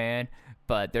Yoshida fan,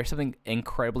 but there's something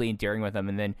incredibly endearing with him.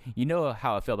 And then you know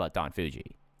how I feel about Don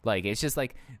Fuji. Like, it's just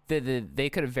like they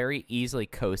could have very easily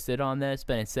coasted on this,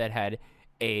 but instead had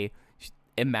a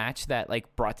match that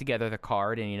like brought together the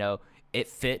card and, it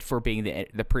fit for being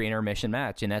the pre-intermission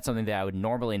match. And that's something that I would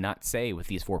normally not say with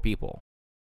these 4 people.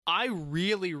 I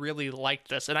really, really liked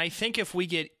this. And I think if we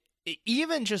get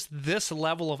even just this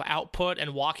level of output and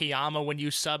Wakayama when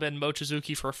you sub in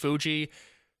Mochizuki for Fuji,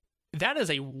 that is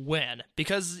a win.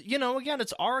 Because, again,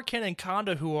 it's Araken and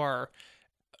Kanda who are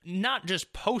not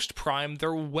just post-prime,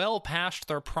 they're well past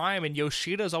their prime, and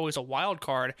Yoshida's always a wild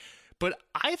card. But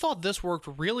I thought this worked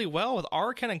really well with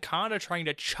Araken and Kanda trying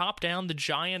to chop down the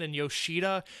Giant and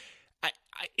Yoshida.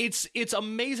 It's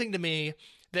amazing to me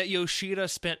that Yoshida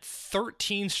spent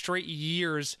 13 straight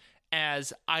years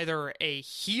as either a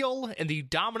heel in the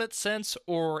dominant sense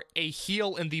or a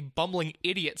heel in the bumbling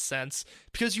idiot sense,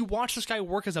 because you watch this guy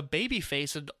work as a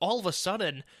babyface and all of a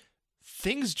sudden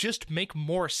things just make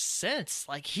more sense.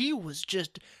 Like,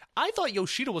 I thought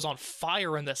Yoshida was on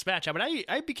fire in this match. I mean,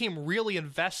 I became really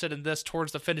invested in this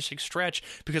towards the finishing stretch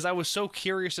because I was so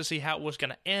curious to see how it was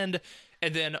going to end.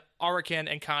 And then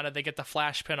Araken and Kanda, they get the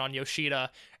flash pin on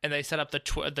Yoshida, and they set up the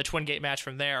Twin Gate match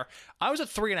from there. I was at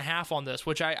 3.5 on this,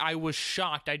 which I was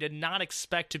shocked. I did not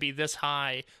expect to be this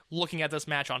high looking at this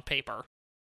match on paper.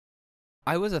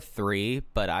 I was a 3,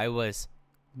 but I was,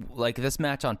 like, this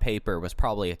match on paper was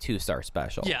probably a 2-star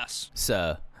special. Yes.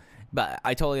 So, but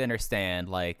I totally understand.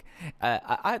 Like,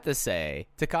 I have to say,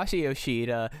 Takashi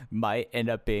Yoshida might end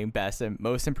up being best and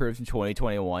most improved in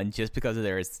 2021 just because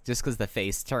the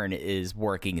face turn is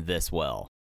working this well.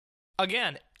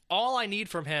 Again, all I need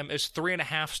from him is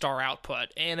 3.5-star output,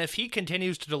 and if he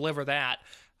continues to deliver that,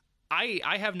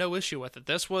 I have no issue with it.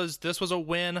 This was a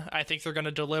win. I think they're going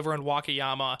to deliver in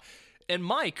Wakayama. And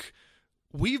Mike,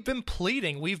 we've been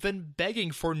pleading, we've been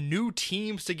begging for new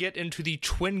teams to get into the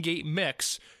Twin Gate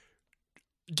mix.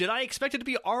 Did I expect it to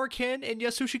be Araken and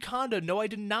Yasushi Kanda? No, I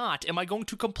did not. Am I going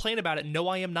to complain about it? No,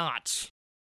 I am not.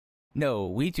 No,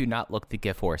 we do not look the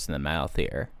gift horse in the mouth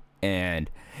here. And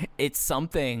it's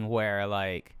something where,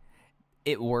 like,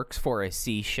 it works for a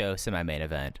C-show semi-main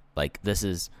event. Like, this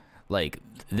is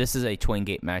a Twin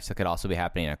Gate match that could also be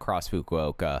happening across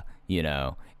Fukuoka.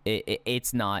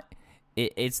 It's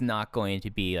not going to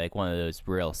be, like, one of those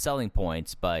real selling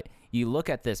points, but you look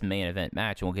at this main event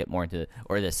match, and we'll get more into,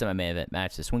 or the semi-main event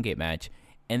match, the Twin Gate match,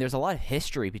 And there's a lot of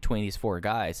history between these 4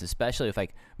 guys, especially with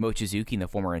like Mochizuki and the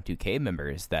former N2K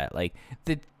members, that like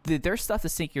there's stuff to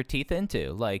sink your teeth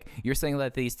into. Like you're saying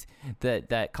that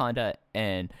that Kanda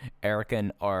and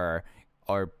Erican are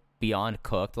beyond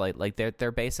cooked. Like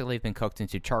they're basically been cooked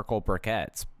into charcoal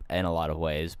briquettes in a lot of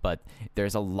ways. But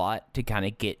there's a lot to kind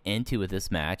of get into with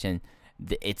this match, and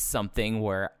it's something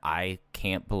where I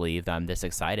can't believe I'm this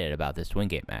excited about this Twin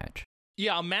Gate match.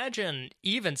 Yeah, imagine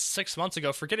even 6 months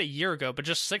ago, forget a year ago, but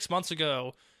just 6 months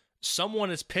ago,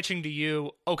 someone is pitching to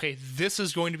you, okay, this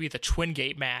is going to be the Twin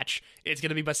Gate match. It's going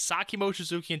to be Masaki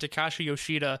Mochizuki and Takashi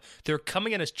Yoshida. They're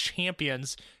coming in as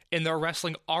champions, and they're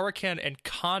wrestling Ariken and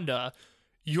Kanda.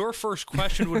 Your first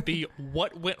question would be,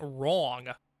 what went wrong?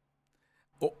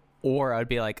 Or I'd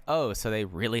be like, oh, so they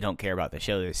really don't care about the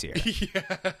show this year.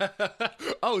 Yeah.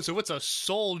 Oh, so it's a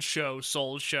sold show.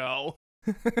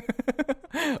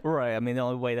 Right. I mean, the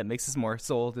only way that makes this more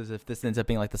sold is if this ends up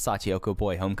being like the Sachiyoko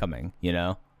Boy Homecoming, you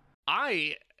know?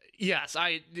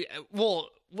 What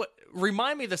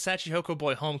remind me of the Sachiyoko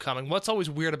Boy Homecoming. What's always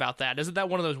weird about that? Isn't that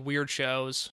one of those weird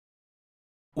shows?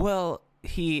 Well,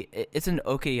 it's an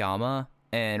Okayama,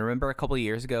 and remember a couple of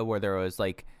years ago where there was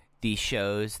like these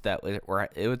shows that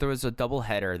there was a double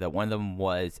header that one of them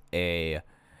was a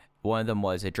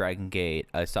Dragon Gate,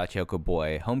 a Sachiyoko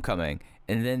Boy Homecoming,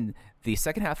 and then the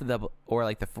second half of the other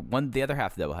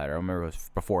half of the doubleheader, I don't remember if it was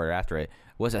before or after it,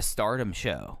 was a Stardom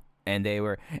show, and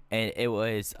it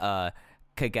was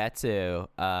Kagetsu,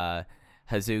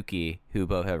 Hazuki, who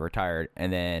both have retired,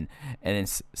 and then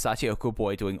Sachiyoko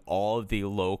Boy doing all of the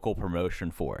local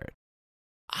promotion for it.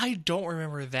 I don't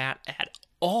remember that at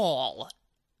all.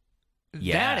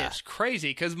 Yeah. That is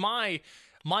crazy, because my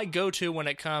go-to when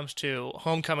it comes to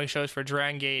homecoming shows for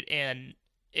Dragon Gate, and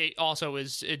it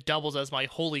doubles as my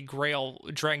holy grail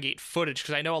Dragon Gate footage,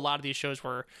 because I know a lot of these shows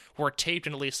were taped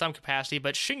in at least some capacity,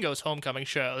 but Shingo's homecoming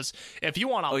shows, if you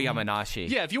want Yamanashi.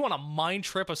 Yeah, if you want a mind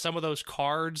trip of some of those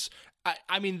cards,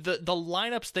 I mean, the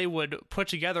lineups they would put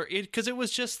together, because it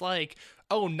was just like,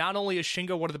 oh, not only is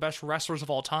Shingo one of the best wrestlers of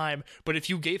all time, but if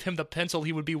you gave him the pencil,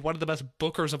 he would be one of the best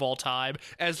bookers of all time,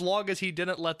 as long as he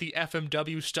didn't let the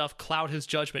FMW stuff cloud his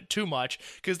judgment too much,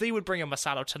 because they would bring in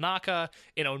Masato Tanaka,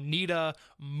 and Onita.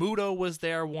 Muto was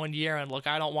there one year, and look,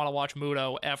 I don't want to watch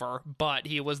Muto ever, but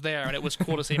he was there, and it was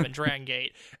cool to see him in Dragon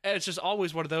Gate. And it's just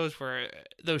always one of those where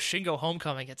those Shingo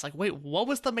homecoming, it's like, wait, what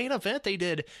was the main event? They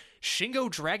did Shingo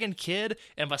Dragon Kid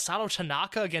and Masato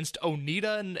Tanaka against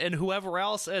Onita and whoever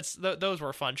else. Those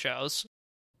were fun shows.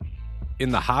 In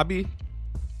the hobby,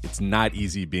 it's not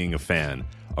easy being a fan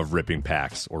of ripping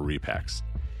packs or repacks.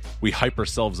 We hype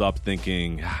ourselves up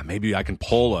thinking, maybe I can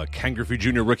pull a Ken Griffey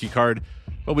Jr. rookie card,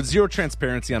 but with zero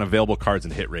transparency on available cards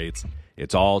and hit rates,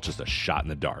 it's all just a shot in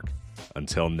the dark.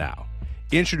 Until now.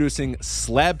 Introducing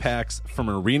slab packs from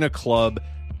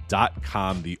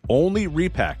arenaclub.com, the only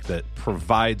repack that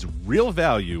provides real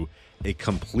value, a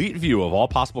complete view of all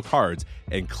possible cards,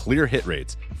 and clear hit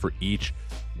rates for each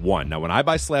one. Now, when I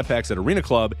buy slab packs at Arena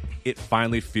Club, it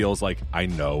finally feels like I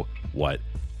know what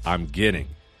I'm getting.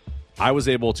 I was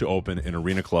able to open an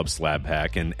Arena Club slab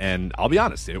pack, and I'll be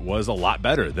honest, it was a lot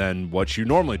better than what you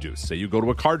normally do. Say you go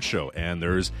to a card show, and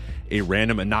there's a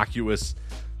random innocuous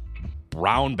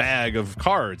brown bag of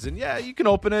cards, and yeah, you can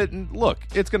open it, and look,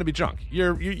 it's going to be junk.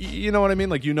 You know what I mean?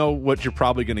 Like, you know what you're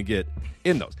probably going to get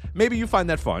in those. Maybe you find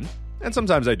that fun, and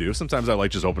sometimes I do. Sometimes I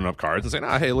like just opening up cards and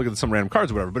saying, hey, look at some random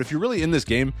cards or whatever. But if you're really in this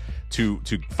game to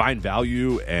find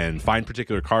value and find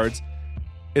particular cards,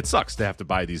 it sucks to have to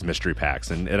buy these mystery packs,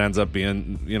 and it ends up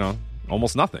being,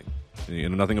 almost nothing,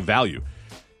 nothing of value.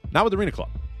 Not with Arena Club.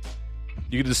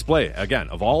 You can display, again,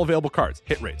 of all available cards,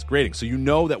 hit rates, grading, so you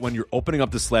know that when you're opening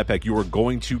up the slab pack, you are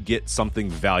going to get something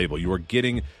valuable. You are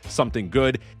getting something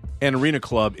good. And Arena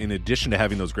Club, in addition to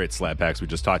having those great slab packs we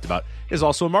just talked about, is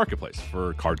also a marketplace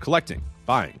for card collecting,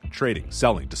 buying, trading,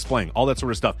 selling, displaying, all that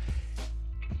sort of stuff.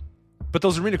 But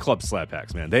those Arena Club slab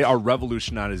packs, man, they are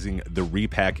revolutionizing the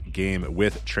repack game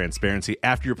with transparency.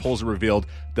 After your pulls are revealed,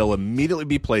 they'll immediately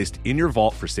be placed in your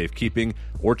vault for safekeeping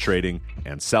or trading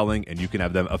and selling, and you can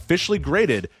have them officially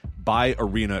graded by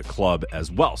Arena Club as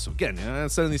well. So again,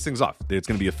 sending these things off, it's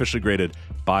going to be officially graded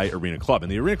by Arena Club. And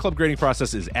the Arena Club grading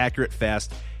process is accurate,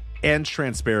 fast, and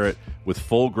transparent, with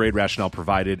full grade rationale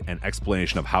provided and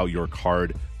explanation of how your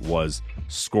card was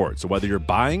scored. So whether you're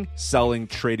buying, selling,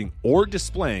 trading, or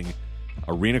displaying,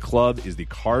 Arena Club is the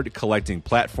card collecting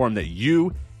platform that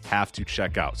you have to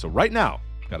check out. So right now,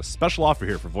 I've got a special offer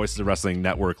here for Voices of Wrestling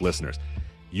Network listeners.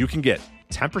 You can get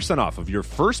 10% off of your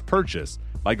first purchase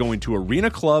by going to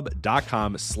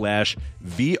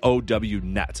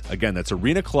arenaclub.com/VOWnet. Again, that's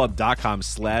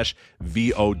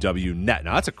arenaclub.com/VOWnet.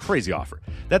 Now, that's a crazy offer.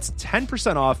 That's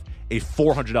 10% off a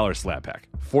 $400 slab pack.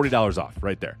 $40 off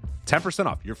right there. 10%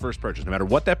 off your first purchase. No matter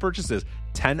what that purchase is,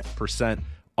 10%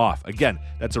 off. Again,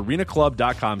 that's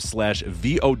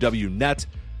arenaclub.com/VOWnet.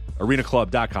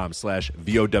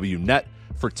 arenaclub.com/VOWnet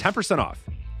for 10% off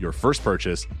your first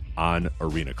purchase on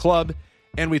Arena Club.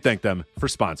 And we thank them for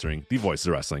sponsoring the Voices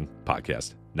of Wrestling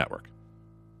Podcast Network.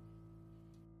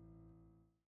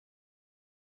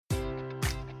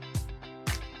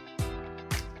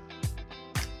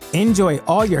 Enjoy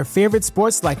all your favorite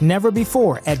sports like never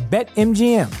before at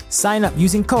BetMGM. Sign up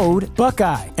using code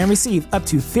Buckeye and receive up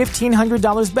to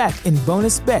 $1,500 back in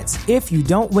bonus bets if you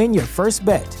don't win your first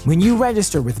bet. When you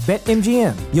register with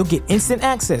BetMGM, you'll get instant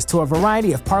access to a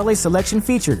variety of parlay selection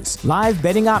features, live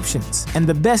betting options, and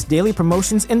the best daily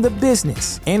promotions in the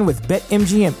business. And with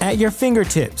BetMGM at your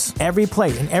fingertips, every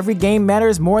play and every game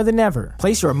matters more than ever.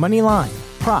 Place your money line,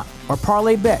 prop, or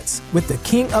parlay bets with the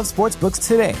king of sportsbooks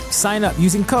today. Sign up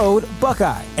using code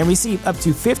Buckeye and receive up to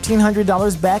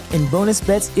 $1,500 back in bonus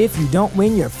bets if you don't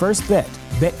win your first bet.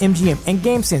 BetMGM and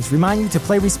GameSense remind you to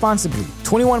play responsibly.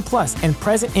 21 plus and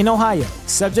present in Ohio,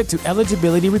 subject to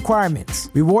eligibility requirements.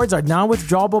 Rewards are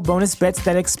non-withdrawable bonus bets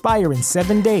that expire in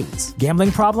 7 days.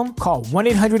 Gambling problem? Call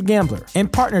 1-800-GAMBLER. In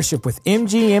partnership with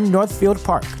MGM Northfield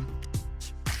Park.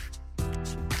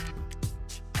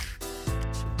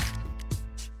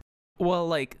 Well,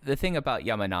 like, the thing about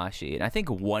Yamanashi, and I think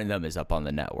one of them is up on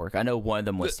the network. I know one of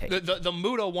them was taken. The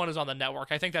Muto one is on the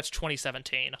network. I think that's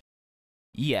 2017.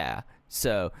 Yeah.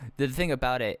 So the thing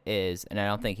about it is, and I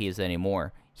don't think he is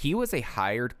anymore, he was a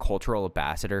hired cultural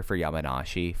ambassador for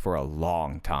Yamanashi for a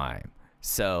long time.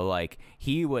 So, like,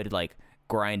 he would, like,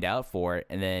 grind out for it,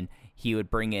 and then he would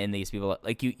bring in these people.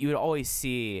 Like, you would always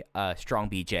see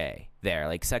Strong BJ there.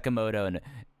 Like, Sekimoto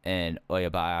and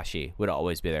Oyabayashi would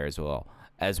always be there as well.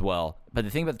 But the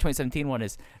thing about the 2017 one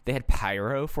is they had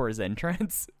pyro for his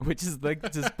entrance, which is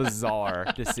like just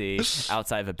bizarre to see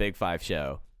outside of a Big Five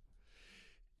show.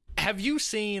 Have you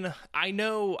seen, I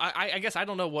guess I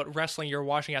don't know what wrestling you're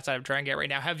watching outside of Dragon Gate right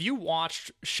now. Have you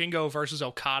watched Shingo versus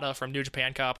Okada from New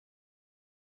Japan Cup?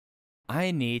 I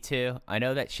need to. I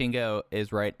know that Shingo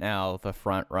is right now the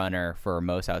front runner for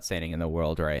most outstanding in the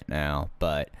world right now,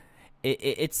 but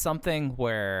it's something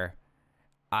where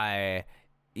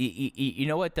you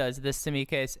know what does this to me,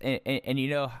 Case? And you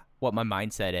know what my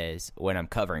mindset is when I'm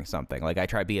covering something. Like, I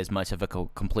try to be as much of a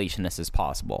completionist as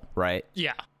possible, right?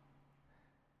 Yeah.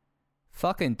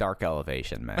 Fucking Dark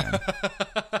Elevation, man.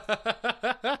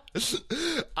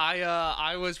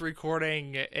 I was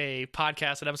recording an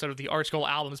episode of the Art School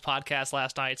Albums podcast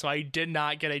last night, so I did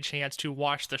not get a chance to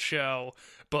watch the show,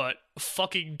 but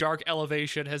fucking Dark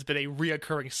Elevation has been a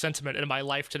reoccurring sentiment in my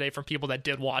life today from people that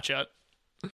did watch it.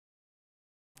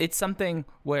 It's something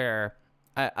where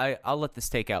I'll let this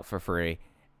take out for free.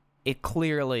 It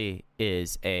clearly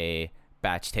is a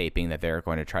batch taping that they're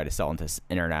going to try to sell into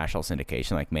international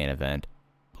syndication like Main Event.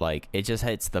 Like, it just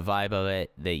hits the vibe of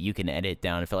it that you can edit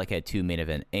down. I feel like I had 2 Main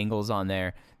Event angles on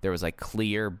there. There was like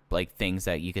clear like things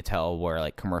that you could tell were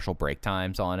like commercial break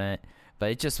times on it. But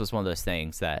it just was one of those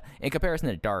things that, in comparison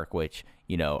to Dark, which,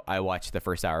 you know, I watched the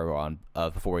first hour on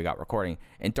before we got recording,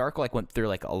 and Dark like went through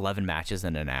like 11 matches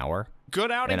in an hour.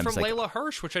 Good outing from Layla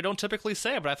Hirsch, which I don't typically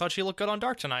say, but I thought she looked good on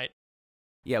Dark tonight.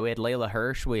 Yeah, we had Layla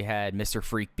Hirsch. We had Mr.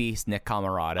 Freak Beast, Nick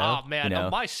Camarado. Oh, man. You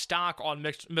know? My stock on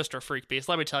Mr. Freak Beast,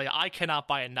 let me tell you, I cannot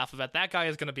buy enough of it. That guy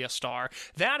is going to be a star.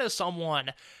 That is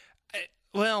someone...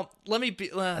 Well, let me be...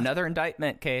 another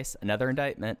indictment, Case. Another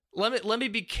indictment. Let me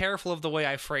be careful of the way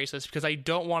I phrase this, because I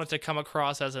don't want it to come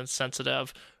across as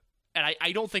insensitive. And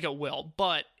I don't think it will.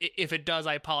 But if it does,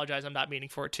 I apologize. I'm not meaning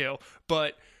for it to.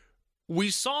 But we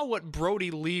saw what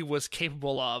Brody Lee was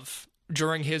capable of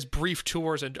during his brief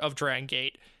tours of Dragon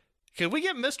Gate. Can we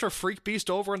get Mr. Freak Beast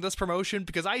over in this promotion?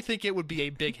 Because I think it would be a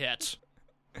big hit.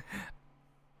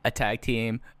 A tag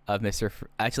team of Mr.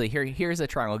 Actually, here's a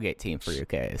Triangle Gate team for you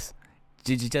guys.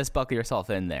 Did you just buckle yourself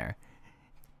in there?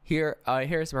 Here's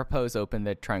a proposed open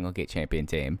the Triangle Gate champion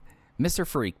team. Mr.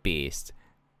 Freak Beast,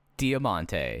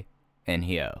 Diamante, and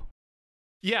Hyo.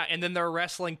 Yeah, and then they're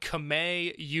wrestling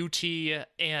Kamei, UT,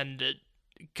 and...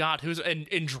 God, who's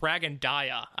in Dragon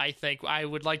Dia, I think. I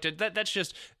would like to... That's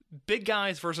just big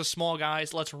guys versus small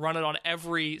guys. Let's run it on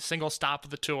every single stop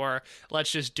of the tour.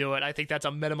 Let's just do it. I think that's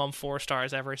a minimum 4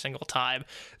 stars every single time.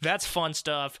 That's fun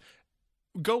stuff.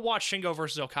 Go watch Shingo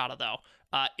versus Okada, though.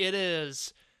 It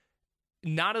is...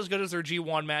 Not as good as their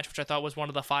G1 match, which I thought was one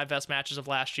of the 5 best matches of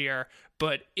last year,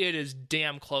 but it is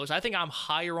damn close. I think I'm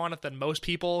higher on it than most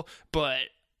people, but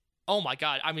oh my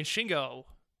god, I mean,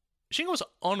 Shingo's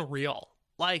unreal.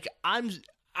 Like, I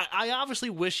obviously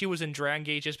wish he was in Dragon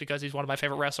Gate just because he's one of my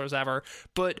favorite wrestlers ever,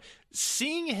 but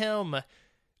seeing him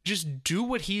just do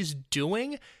what he's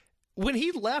doing, when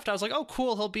he left, I was like, oh,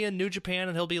 cool, he'll be in New Japan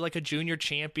and he'll be like a junior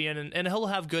champion and he'll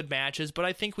have good matches, but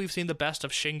I think we've seen the best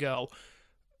of Shingo.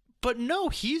 But no,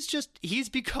 he's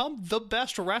become the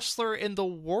best wrestler in the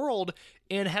world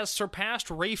and has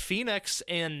surpassed Rey Fenix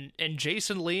and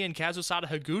Jason Lee and Kazusada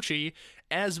Higuchi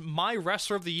as my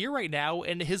wrestler of the year right now,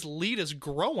 and his lead is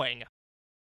growing.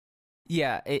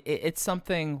 Yeah, it's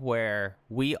something where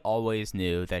we always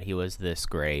knew that he was this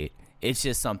great. It's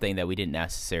just something that we didn't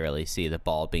necessarily see the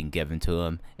ball being given to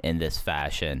him in this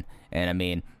fashion. And I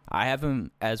mean, I have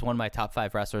him as one of my top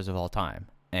 5 wrestlers of all time.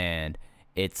 And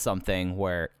it's something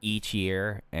where each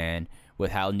year, and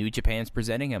with how New Japan's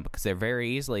presenting him, because they're very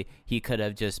easily, he could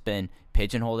have just been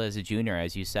pigeonholed as a junior,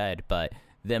 as you said, but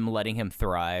them letting him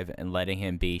thrive and letting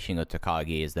him be Shingo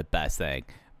Takagi is the best thing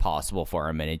possible for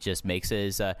him, and it just makes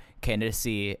his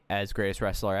candidacy as greatest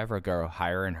wrestler ever go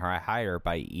higher and higher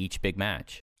by each big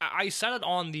match. I said it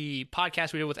on the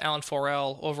podcast we did with Alan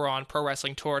Forel over on Pro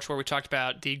Wrestling Torch, where we talked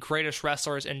about the greatest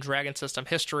wrestlers in Dragon System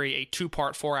history, a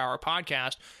 2-part 4-hour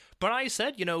podcast. But I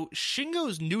said,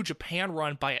 Shingo's New Japan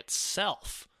run by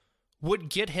itself would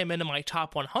get him into my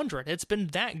top 100. It's been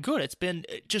that good. It's been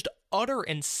just utter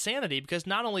insanity, because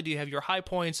not only do you have your high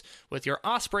points with your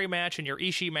Ospreay match and your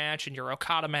Ishii match and your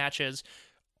Okada matches,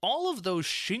 all of those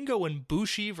Shingo and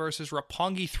Bushi versus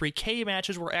Roppongi 3K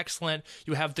matches were excellent.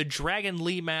 You have the Dragon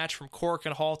Lee match from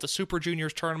Korakuen Hall at the Super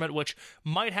Juniors tournament, which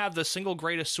might have the single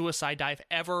greatest suicide dive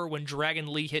ever, when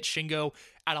Dragon Lee hit Shingo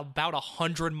at about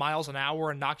 100 miles an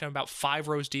hour and knocked him about 5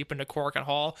 rows deep into Korakuen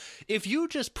Hall. If you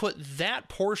just put that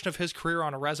portion of his career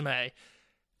on a resume,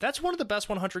 that's one of the best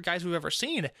 100 guys we've ever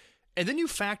seen. And then you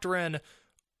factor in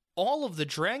all of the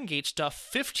Dragon Gate stuff,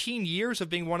 15 years of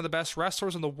being one of the best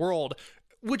wrestlers in the world,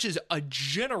 which is a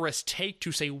generous take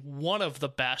to say one of the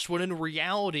best, when in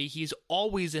reality, he's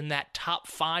always in that top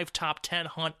 5, top 10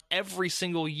 hunt every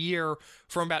single year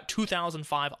from about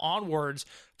 2005 onwards,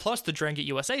 plus the Dragon Gate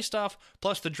USA stuff,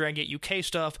 plus the Dragon Gate UK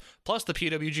stuff, plus the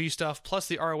PWG stuff, plus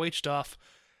the ROH stuff.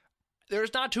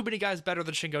 There's not too many guys better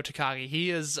than Shingo Takagi.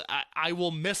 He is, I will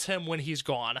miss him when he's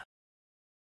gone.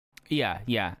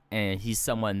 Yeah, and he's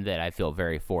someone that I feel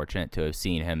very fortunate to have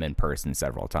seen him in person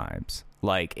several times.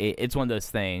 Like, it's one of those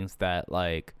things that,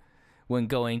 like, when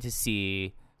going to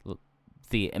see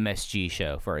the MSG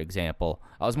show, for example,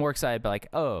 I was more excited, but like,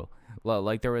 oh, well,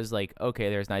 like, there was, like, okay,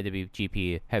 there's an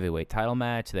IWGP heavyweight title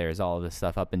match, there's all of this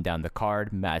stuff up and down the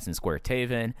card, Madison Square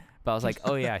Taven, but I was like,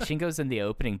 oh yeah, Shingo's in the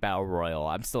opening Battle Royal,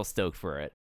 I'm still stoked for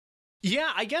it.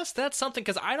 Yeah, I guess that's something,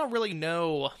 because I don't really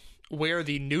know where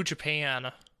the New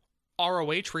Japan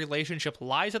ROH relationship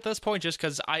lies at this point, just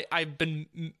because I've been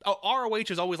ROH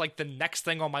is always like the next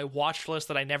thing on my watch list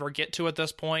that I never get to at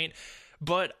this point.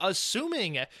 But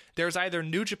assuming there's either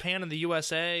New Japan in the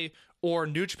USA or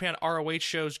New Japan ROH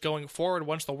shows going forward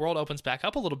once the world opens back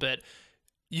up a little bit,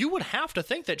 you would have to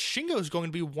think that Shingo's going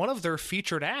to be one of their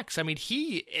featured acts. I mean,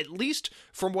 he, at least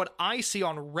from what I see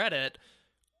on Reddit,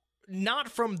 not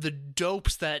from the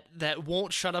dopes that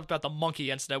won't shut up about the monkey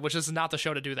incident, which is not the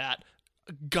show to do that.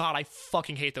 God, I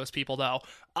fucking hate those people, though.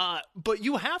 But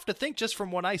you have to think, just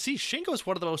from what I see, Shingo's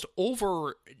one of the most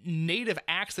over-native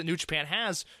acts that New Japan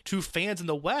has to fans in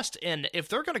the West, and if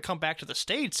they're going to come back to the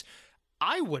States,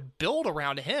 I would build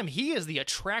around him. He is the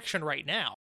attraction right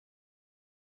now.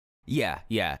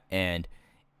 Yeah, and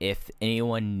if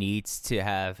anyone needs to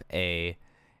have a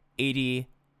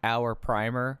 80-hour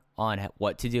primer on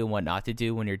what to do and what not to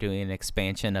do when you're doing an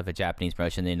expansion of a Japanese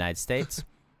promotion in the United States...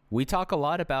 We talk a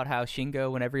lot about how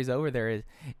Shingo, whenever he's over there,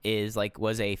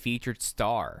 was a featured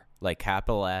star, like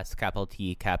capital S, capital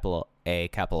T, capital A,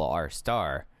 capital R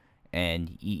star,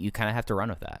 and you kind of have to run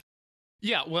with that.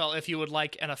 Yeah, well, if you would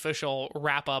like an official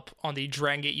wrap-up on the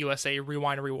Dragon Gate USA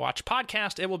Rewind and Rewatch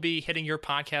podcast, it will be hitting your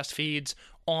podcast feeds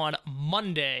on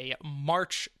Monday,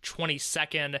 March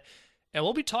 22nd, and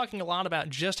we'll be talking a lot about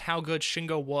just how good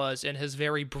Shingo was in his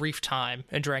very brief time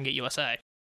in Dragon Gate USA.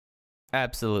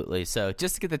 Absolutely. So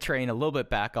just to get the train a little bit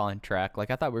back on track,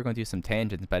 like I thought we were going to do some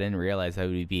tangents, but I didn't realize I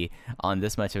would be on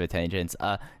this much of a tangent.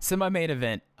 Semi-main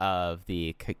event of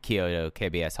the Kyoto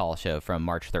KBS Hall show from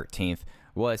March 13th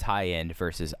was High End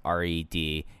versus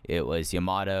RED. It was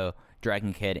Yamato,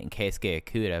 Dragon Kid, and Keisuke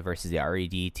Okuda versus the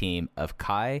RED team of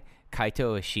Kai,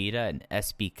 Kaito Ishida, and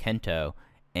SB Kento.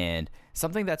 And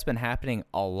something that's been happening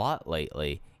a lot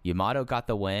lately Yamato got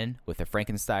the win with the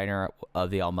Frankensteiner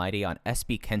of the Almighty on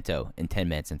SB Kento in 10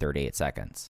 minutes and 38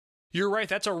 seconds. You're right,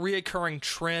 that's a reoccurring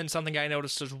trend, something I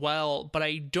noticed as well, but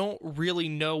I don't really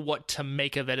know what to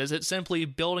make of it. Is it simply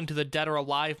building to the Dead or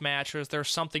Alive match, or is there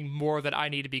something more that I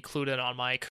need to be clued in on,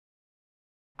 Mike?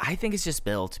 I think it's just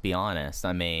built, to be honest.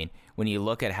 I mean, when you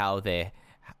look at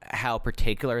how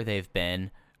particular they've been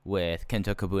with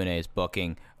Kento Kabune's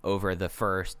booking over the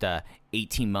first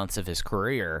 18 months of his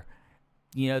career,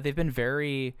 they've been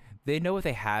they know what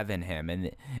they have in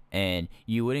him, and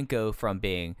you wouldn't go from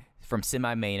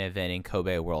semi-main eventing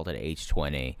Kobe World at age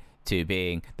 20 to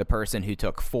being the person who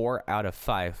took 4 out of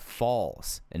 5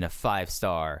 falls in a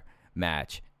 5-star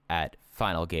match at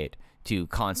Final Gate to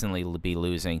constantly be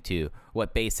losing to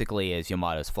what basically is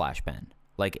Yamato's flash pen.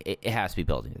 Like, it has to be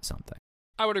building to something.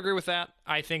 I would agree with that.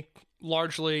 I think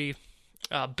largely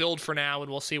build for now,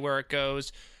 and we'll see where it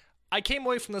goes. I came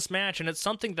away from this match, and it's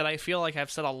something that I feel like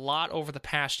I've said a lot over the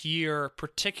past year,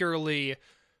 particularly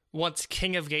once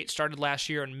King of Gate started last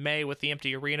year in May with the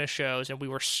empty arena shows, and we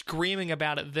were screaming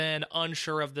about it then,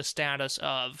 unsure of the status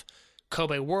of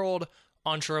Kobe World,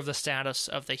 unsure of the status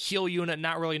of the heel unit,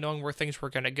 not really knowing where things were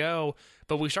going to go,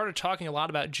 but we started talking a lot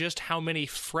about just how many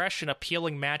fresh and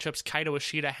appealing matchups Kaito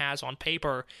Ishida has on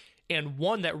paper, and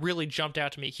one that really jumped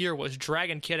out to me here was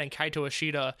Dragon Kid and Kaito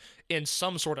Ishida in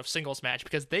some sort of singles match,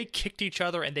 because they kicked each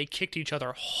other, and they kicked each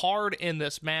other hard in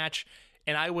this match,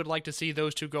 and I would like to see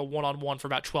those two go one-on-one for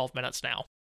about 12 minutes now.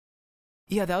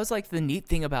 Yeah, that was like the neat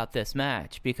thing about this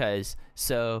match, because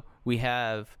so we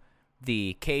have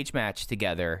the cage match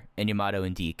together in Yamato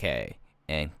and DK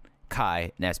and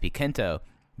Kai and SB Kento,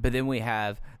 but then we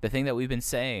have the thing that we've been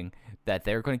saying that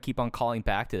they're going to keep on calling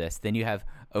back to this. Then you have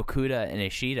Okuda and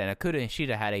Ishida, and Okuda and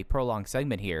Ishida had a prolonged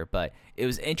segment here, but it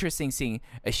was interesting seeing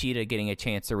Ishida getting a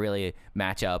chance to really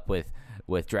match up with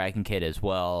Dragon Kid as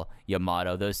well.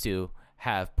 Yamato, those two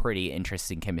have pretty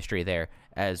interesting chemistry there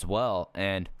as well,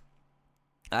 and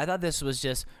I thought this was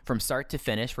just from start to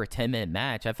finish for a 10-minute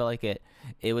match. I felt like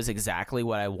it was exactly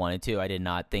what I wanted to. I did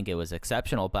not think it was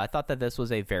exceptional, but I thought that this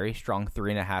was a very strong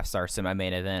 3.5-star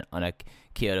semi-main event on a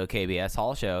Kyoto KBS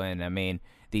Hall show. And I mean,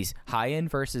 these high-end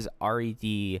versus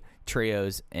RED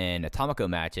trios and Atomico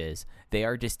matches, they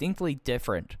are distinctly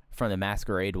different from the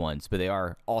Masquerade ones, but they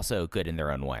are also good in their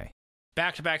own way.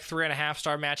 Back-to-back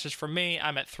 3.5-star matches for me.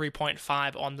 I'm at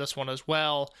 3.5 on this one as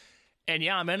well. And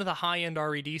yeah, I'm into the high-end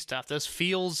RED stuff. This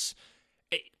feels,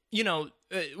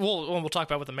 we'll talk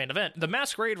about with the main event. The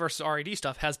Masquerade versus RED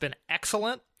stuff has been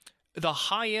excellent. The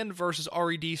high-end versus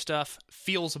RED stuff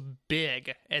feels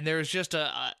big, and there's just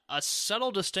a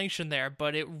subtle distinction there,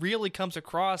 but it really comes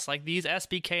across like these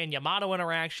SBK and Yamato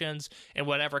interactions and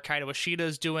whatever Kaito Ishida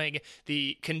is doing,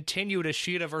 the continued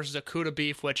Ishida versus Okuda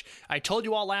beef, which I told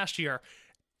you all last year,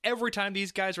 every time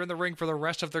these guys are in the ring for the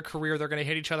rest of their career, they're going to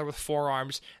hit each other with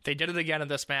forearms. They did it again in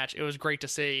this match. It was great to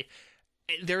see.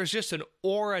 There's just an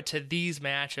aura to these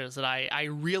matches that I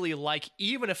really like,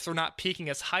 even if they're not peaking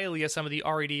as highly as some of the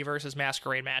RED versus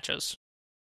Masquerade matches.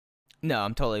 No,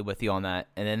 I'm totally with you on that.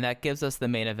 And then that gives us the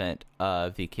main event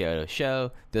of the Kyoto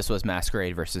show. This was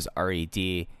Masquerade versus RED.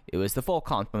 It was the full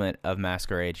complement of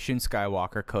Masquerade, Shun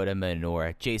Skywalker, Kota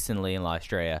Minoura, Jason Lee, and La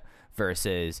Estrella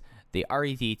versus the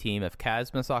RED team of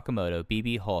Kazuma Sakamoto,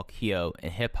 BB Hulk, Hyo,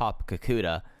 and Hip Hop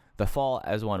Kakuta. The fall,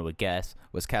 as one would guess,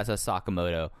 was Kazuma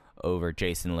Sakamoto over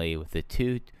Jason Lee with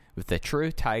the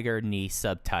true Tiger Knee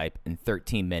subtype in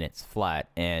 13 minutes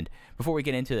flat. And before we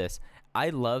get into this, I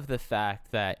love the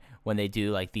fact that when they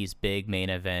do like these big main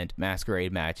event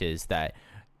Masquerade matches, that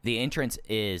the entrance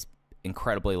is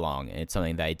incredibly long. And it's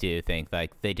something that I do think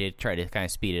like they did try to kind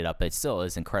of speed it up, but it still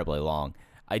is incredibly long.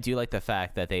 I do like the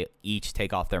fact that they each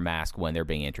take off their mask when they're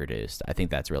being introduced. I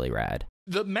think that's really rad.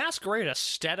 The Masquerade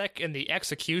aesthetic and the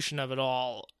execution of it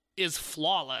all is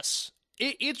flawless.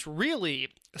 It's really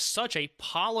such a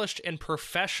polished and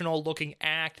professional looking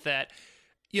act that,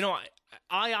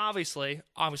 I obviously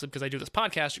because I do this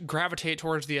podcast, gravitate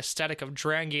towards the aesthetic of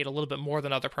Dragon Gate a little bit more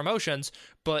than other promotions,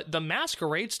 but the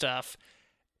Masquerade stuff,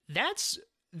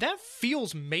 that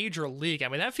feels major league. I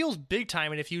mean, that feels big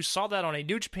time, and if you saw that on a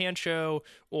New Japan show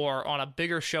or on a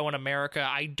bigger show in America,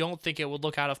 I don't think it would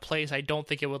look out of place. I don't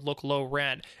think it would look low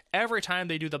rent. Every time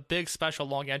they do the big special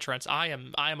long entrance, I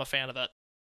am a fan of it.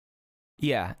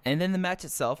 Yeah, and then the match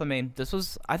itself, I mean,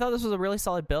 I thought this was a really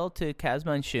solid build to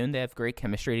Kazuma and Shun. They have great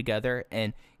chemistry together,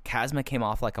 and Kazuma came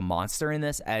off like a monster in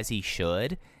this, as he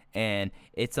should, and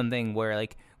it's something where,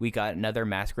 like, we got another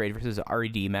Masquerade versus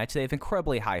RED match. They have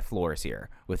incredibly high floors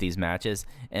here with these matches,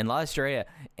 and La Estrella,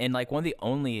 in, like, one of the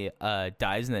only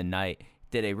dives in the night,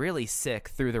 did a really sick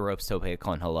through-the-ropes tope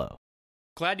con hello.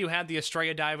 Glad you had the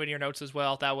Estrella dive in your notes as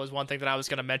well. That was one thing that I was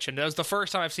going to mention. That was the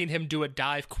first time I've seen him do a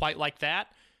dive quite like that,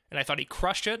 and I thought he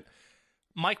crushed it.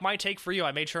 Mike, my take for you,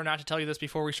 I made sure not to tell you this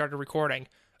before we started recording.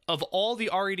 Of all the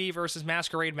RED versus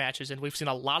Masquerade matches, and we've seen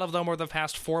a lot of them over the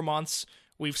past 4 months,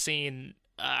 we've seen,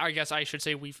 I guess I should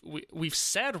say, we've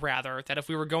said, rather, that if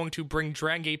we were going to bring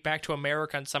Dragon Gate back to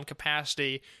America in some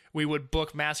capacity, we would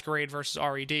book Masquerade versus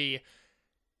RED.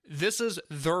 This is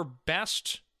their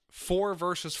best 4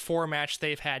 versus 4 match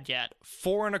they've had yet.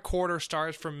 4.25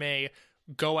 stars from me.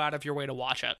 Go out of your way to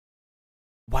watch it.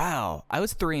 Wow, I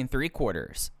was 3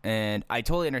 3/4, and I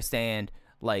totally understand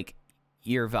like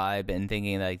your vibe and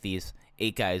thinking like these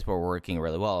 8 guys were working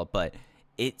really well, but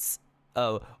it's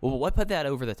what put that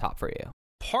over the top for you?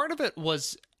 Part of it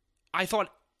was I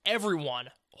thought everyone,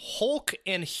 Hulk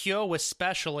and Hyo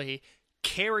especially,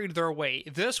 carried their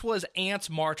weight. This was ants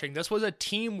marching. This was a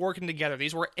team working together.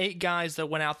 These were 8 guys that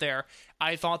went out there.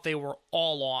 I thought they were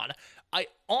all on. I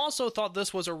also thought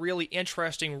this was a really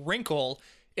interesting wrinkle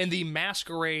in the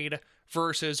Masquerade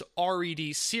versus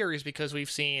RED series, because we've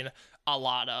seen a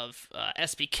lot of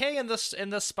SBK in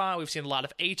this spot. We've seen a lot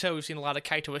of Eito. We've seen a lot of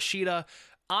Kaito Ishida.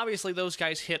 Obviously, those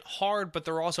guys hit hard, but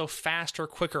they're also faster,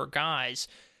 quicker guys.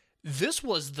 This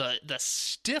was the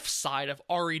stiff side of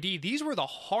RED. These were the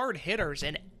hard hitters,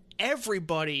 and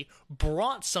everybody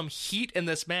brought some heat in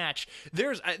this match.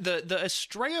 There's the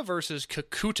Estrella versus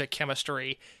Kakuta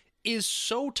chemistry is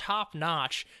so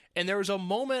top-notch, and there was a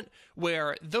moment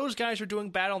where those guys are doing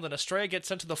battle, and then Estrella gets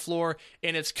sent to the floor,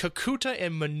 and it's Kakuta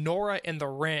and Minoura in the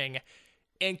ring,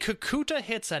 and Kakuta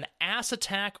hits an ass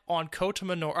attack on Kota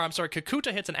Minoura,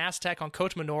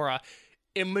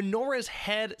 and Minoura's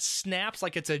head snaps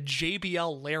like it's a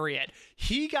JBL lariat.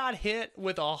 He got hit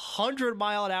with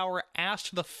 100-mile-an-hour ass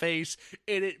to the face,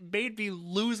 and it made me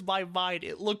lose my mind.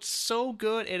 It looked so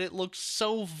good, and it looked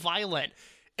so violent.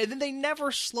 And then they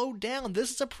never slowed down. This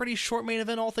is a pretty short main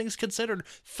event, all things considered.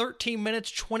 13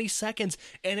 minutes, 20 seconds,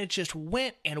 and it just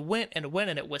went and went and went,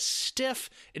 and it was stiff,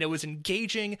 and it was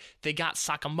engaging. They got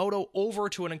Sakamoto over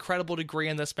to an incredible degree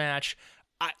in this match.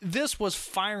 This was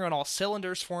firing on all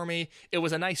cylinders for me. It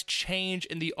was a nice change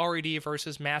in the RED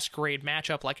versus Masquerade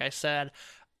matchup, like I said.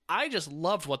 I just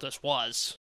loved what this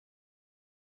was.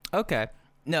 Okay.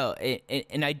 No,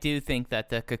 and I do think that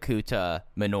the Kakuta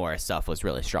Minoura stuff was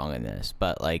really strong in this,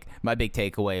 but like my big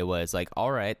takeaway was like,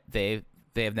 all right, they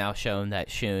have now shown that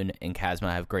Shun and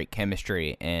Kazuma have great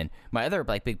chemistry, and my other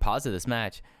like big positive of this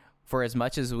match, for as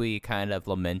much as we kind of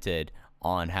lamented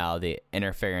on how the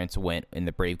interference went in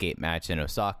the Brave Gate match in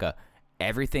Osaka,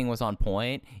 everything was on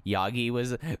point. Yagi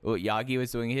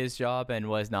was doing his job and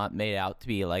was not made out to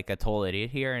be like a total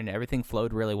idiot here, and everything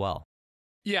flowed really well.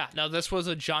 Yeah, no, this was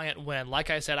a giant win.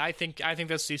 Like I said, I think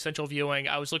this is essential viewing.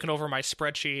 I was looking over my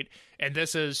spreadsheet, and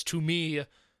this is, to me,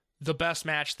 the best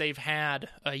match they've had,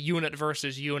 unit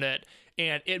versus unit,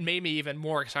 and it made me even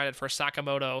more excited for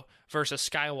Sakamoto versus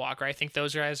Skywalker. I think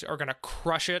those guys are going to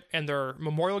crush it in their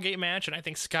Memorial Gate match, and I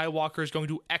think Skywalker is going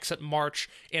to exit March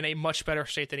in a much better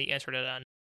state than he entered it in.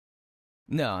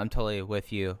 No, I'm totally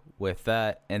with you with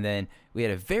that. And then we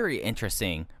had a very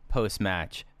interesting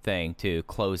post-match thing to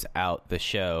close out the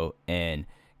show in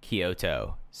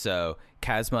Kyoto. So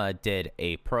Kazuma did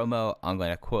a promo. I'm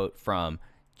going to quote from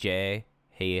Jay.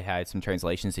 He had some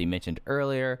translations he mentioned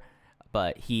earlier,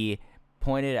 but he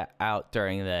pointed out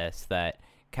during this that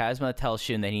Kazuma tells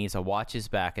Shun that he needs to watch his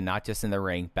back, and not just in the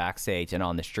ring, backstage, and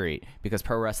on the street, because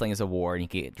pro wrestling is a war and you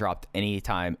can get dropped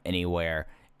anytime, anywhere.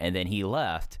 And then he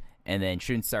left, and then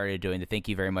Shun started doing the thank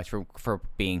you very much for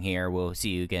being here. We'll see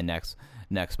you again next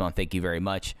month. Thank you very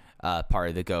much. Part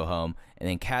of the go home. And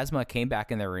then Kazuma came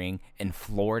back in the ring and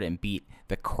floored and beat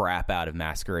the crap out of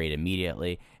Masquerade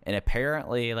immediately. And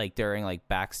apparently, like during like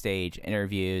backstage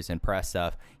interviews and press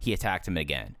stuff, he attacked him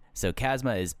again. So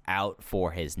Kazuma is out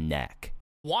for his neck.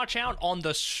 Watch out on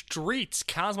the streets.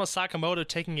 Kazuma Sakamoto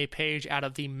taking a page out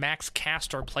of the Max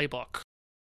Caster playbook.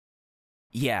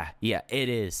 Yeah, it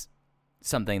is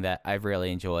something that I've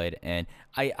really enjoyed. And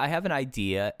I have an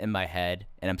idea in my head,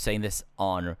 and I'm saying this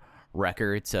on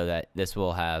record so that this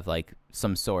will have like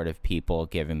some sort of people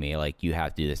giving me like, you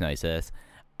have to do this, nice this.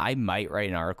 I might write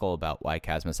an article about why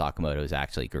Kazuma Sakamoto is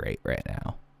actually great right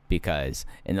now, because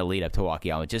in the lead up to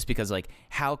Wakayama, just because like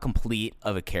how complete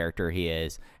of a character he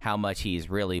is, how much he's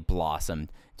really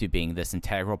blossomed to being this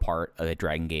integral part of the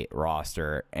Dragon Gate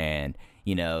roster. And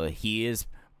you know, he is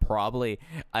probably,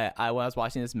 I when I was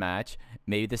watching this match,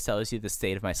 maybe this tells you the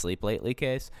state of my sleep lately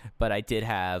case, but I did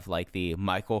have like the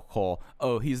Michael Cole,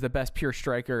 oh, he's the best pure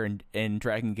striker in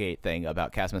Dragon Gate thing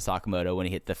about Kazuma Sakamoto when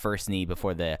he hit the first knee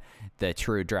before the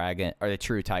true dragon or the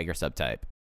true tiger subtype.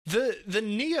 The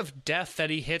knee of death that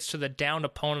he hits to the downed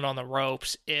opponent on the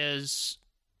ropes is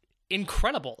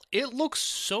incredible. It looks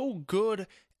so good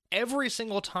every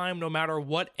single time, no matter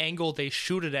what angle they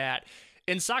shoot it at.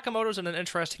 And Sakamoto's in an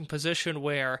interesting position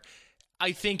where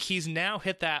I think he's now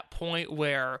hit that point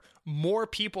where more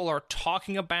people are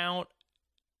talking about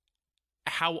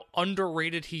how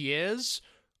underrated he is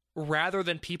rather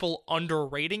than people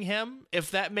underrating him, if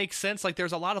that makes sense. Like,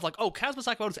 there's a lot of like, oh, Kazuma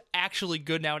Sakamoto's actually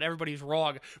good now and everybody's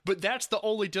wrong, but that's the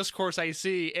only discourse I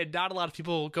see, and not a lot of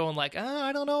people going like,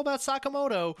 I don't know about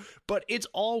Sakamoto, but it's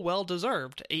all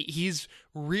well-deserved. He's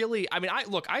really, I mean,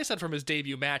 I said from his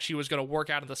debut match he was going to work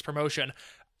out in this promotion.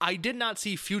 I did not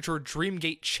see future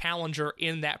Dreamgate challenger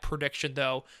in that prediction,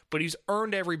 though, but he's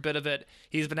earned every bit of it.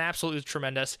 He's been absolutely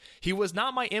tremendous. He was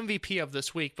not my MVP of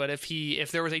this week, but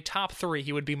if there was a top 3,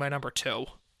 he would be my number 2.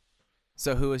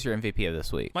 So who is your MVP of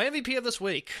this week? My MVP of this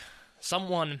week,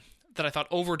 someone that I thought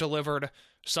over-delivered,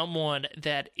 someone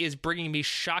that is bringing me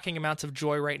shocking amounts of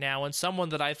joy right now, and someone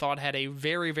that I thought had a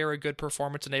very, very good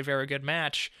performance and a very good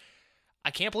match. I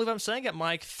can't believe I'm saying it,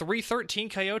 Mike. 313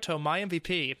 Kyoto, my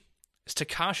MVP. It's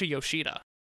Takashi Yoshida.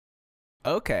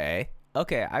 Okay,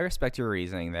 I respect your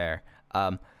reasoning there.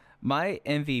 My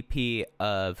MVP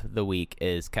of the week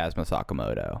is Kazuma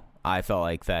Sakamoto. I felt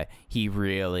like that he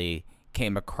really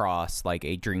came across like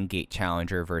a Dreamgate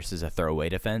challenger versus a throwaway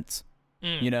defense,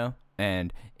 you know?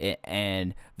 And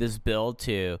this build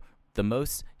to the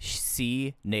most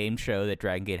C-named show that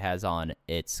Dragon Gate has on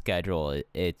its schedule,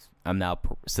 I'm now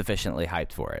sufficiently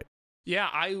hyped for it. Yeah,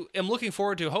 I am looking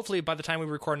forward to, hopefully by the time we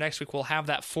record next week, we'll have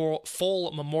that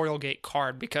full Memorial Gate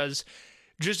card, because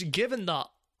just given the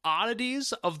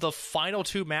oddities of the final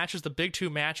 2 matches, the big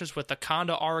 2 matches with the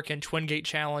Kanda Ariken Twin Gate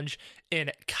Challenge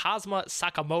and Kazuma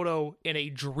Sakamoto in a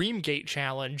Dream Gate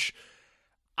Challenge,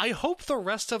 I hope the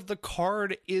rest of the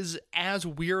card is as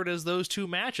weird as those 2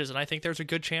 matches, and I think there's a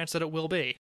good chance that it will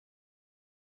be.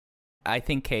 I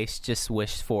think Case just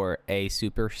wished for a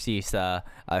Super Shisa,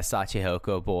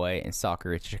 Sachihoko Boy, and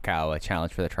Sakura Ichikawa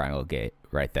challenge for the Triangle Gate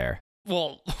right there.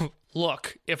 Well,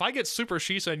 look, if I get Super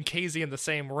Shisa and KZ in the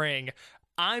same ring,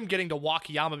 I'm getting to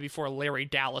Wakayama before Larry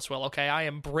Dallas will, okay? I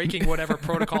am breaking whatever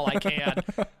protocol I can.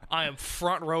 I am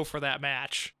front row for that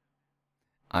match.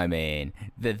 I mean,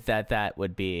 that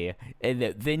would be...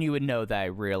 Then you would know that I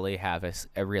really have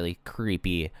a really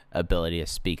creepy ability to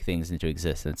speak things into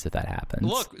existence if that happens.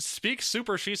 Look, speak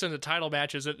Super Shisa into title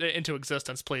matches into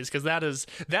existence, please, because that is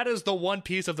the one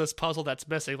piece of this puzzle that's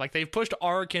missing. Like, they've pushed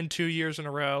Ariken 2 years in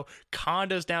a row.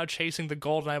 Konda's now chasing the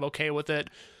gold, and I'm okay with it.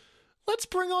 Let's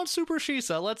bring on Super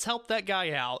Shisa. Let's help that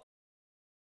guy out.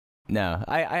 No,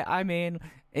 I mean,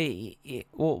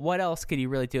 what else could you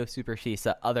really do with Super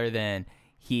Shisa other than...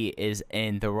 he is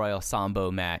in the Royal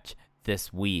Sambo match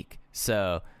this week.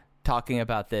 So, talking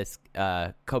about this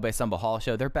Kobe Sambo Hall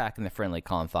show, they're back in the friendly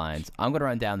confines. I'm going to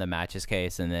run down the matches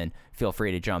case, and then feel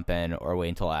free to jump in or wait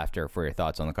until after for your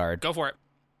thoughts on the card. Go for it.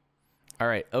 All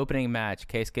right, opening match,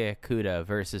 Keisuke Okuda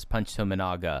versus Punch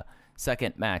Tominaga.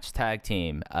 Second match, tag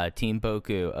team, Team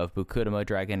Boku of Bukudamo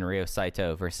Dragon Ryo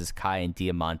Saito versus Kai and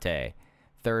Diamante.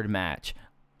 Third match,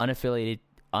 unaffiliated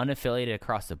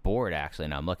across the board, actually,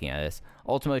 now I'm looking at this.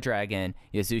 Ultimo Dragon,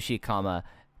 Yasushi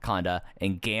Kanda,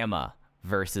 and Gamma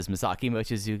versus Masaki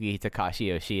Mochizuki, Takashi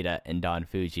Yoshida, and Don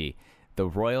Fuji. The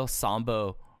Royal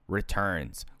Sambo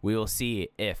returns. We will see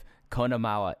if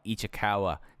Konamawa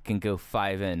Ichikawa can go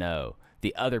 5-0.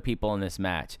 The other people in this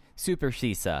match, Super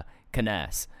Shisa,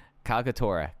 Kness,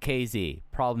 Kagatora, KZ,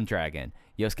 Problem Dragon,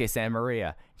 Yosuke Santa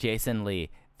Maria, Jason Lee,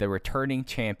 the returning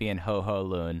champion Ho Ho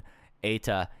Lun,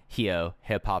 Eita, Hio,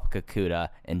 Hip Hop Kakuta,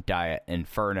 and Diet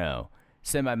Inferno.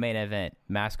 Semi-main event,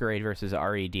 Masquerade versus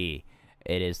RED. It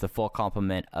is the full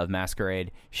complement of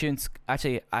Masquerade.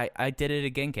 Actually, I did it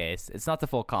again, Case. It's not the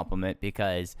full complement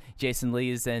because Jason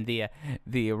Lee is in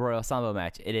the Royal Sambo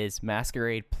match. It is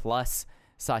Masquerade plus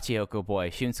Sachihoko Boy,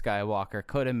 Shun Skywalker,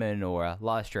 Kota Minoura,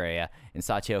 La Estrella, and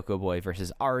Sachihoko Boy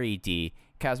versus RED,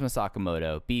 Kazuma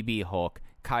Sakamoto, BB Hulk,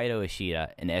 Kaito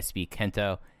Ishida, and SB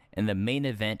Kento. In the main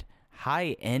event,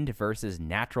 High End versus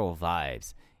Natural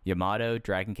Vibes. Yamato,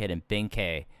 Dragon Kid, and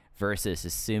Benkei versus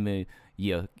Susumu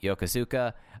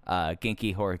Yokosuka,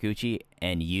 Genki Horiguchi,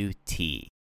 and UT.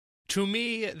 To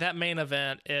me, that main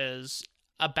event is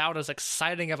about as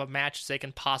exciting of a match as they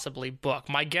can possibly book.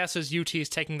 My guess is UT is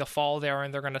taking the fall there,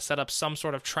 and they're going to set up some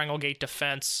sort of Triangle Gate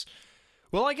defense.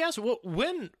 Well, I guess,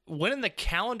 when in the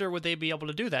calendar would they be able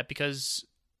to do that? Because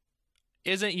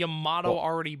isn't Yamato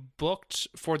already booked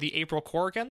for the April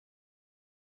Korakuen?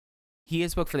 He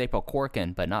is booked for the April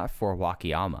Korakuen, but not for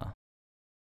Wakayama.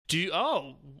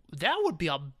 That would be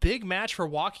a big match for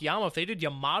Wakayama if they did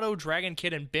Yamato, Dragon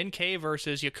Kid, and Ben-K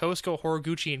versus Yokosuka,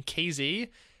 Horiguchi, and KZ.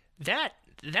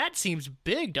 That seems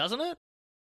big, doesn't it?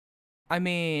 I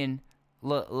mean,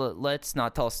 let's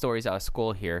not tell stories out of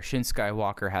school here. Shin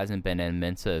Skywalker hasn't been an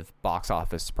immense box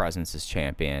office presence as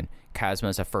champion.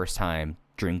 Kazma's a first-time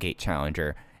Dreamgate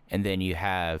challenger. And then you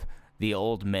have the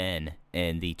old men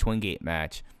in the Twin Gate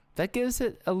match. That gives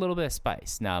it a little bit of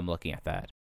spice. Now I'm looking at that.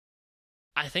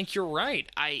 I think you're right.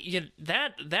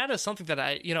 That is something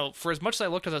that for as much as I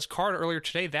looked at this card earlier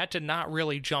today, that did not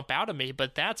really jump out at me,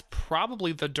 but that's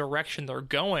probably the direction they're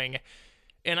going.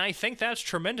 And I think that's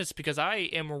tremendous because I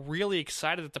am really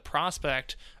excited at the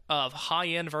prospect of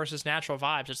high-end versus natural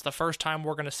vibes. It's the first time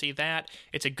we're going to see that.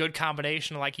 It's a good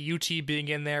combination, like UT being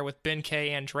in there with Ben-K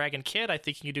and Dragon Kid. I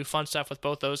think you can do fun stuff with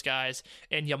both those guys.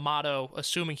 And Yamato,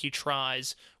 assuming he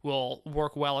tries, will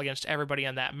work well against everybody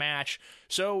in that match.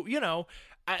 So,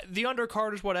 the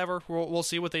undercard is whatever. We'll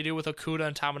see what they do with Okuda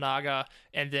and Tamanaga.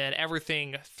 And then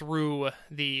everything through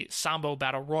the Sambo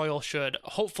Battle Royal should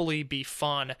hopefully be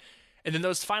fun. And then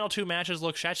those final two matches,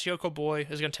 look, Shachihoko Boy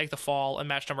is going to take the fall in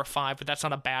match number 5, but that's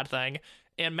not a bad thing.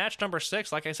 And match number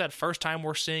 6, like I said, first time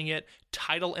we're seeing it,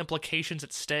 title implications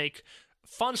at stake.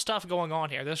 Fun stuff going on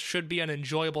here. This should be an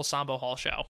enjoyable Sambo Hall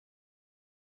show.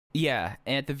 Yeah,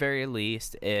 and at the very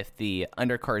least, if the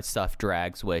undercard stuff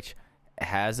drags, which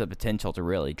has a potential to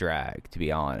really drag, to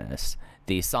be honest,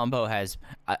 the Sambo has.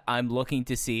 I'm looking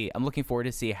forward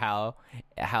to see how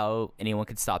anyone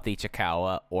can stop the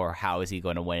Ichikawa, or how is he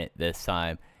going to win it this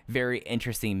time. Very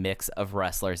interesting mix of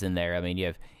wrestlers in there. I mean, you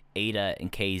have Ada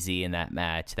and KZ in that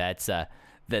match. That's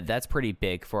pretty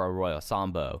big for a Royal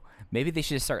Sambo. Maybe they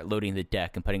should start loading the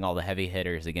deck and putting all the heavy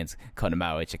hitters against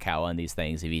Konamao, Ichikawa, and these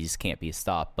things if he just can't be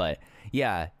stopped. But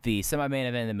yeah, the semi-main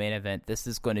event and the main event, this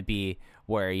is going to be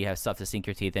where you have stuff to sink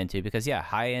your teeth into because, yeah,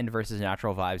 high-end versus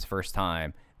natural vibes first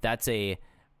time. That's a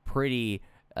pretty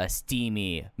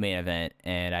steamy main event,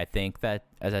 and I think that,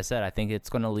 as I said, I think it's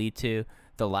going to lead to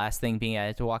the last thing being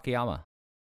added to Wakayama.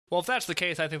 Well, if that's the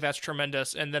case, I think that's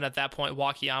tremendous. And then at that point,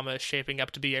 Wakayama is shaping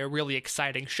up to be a really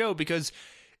exciting show because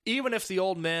even if the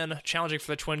old men challenging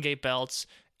for the Twin Gate belts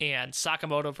and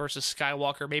Sakamoto versus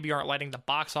Skywalker maybe aren't lighting the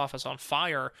box office on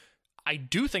fire, I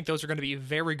do think those are going to be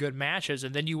very good matches.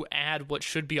 And then you add what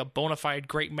should be a bona fide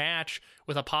great match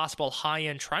with a possible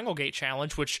high-end Triangle Gate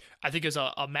challenge, which I think is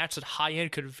a match that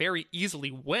high-end could very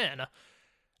easily win.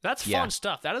 That's fun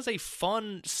stuff. That is a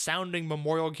fun-sounding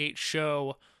Memorial Gate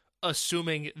show,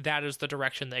 assuming that is the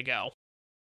direction they go.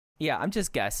 Yeah, I'm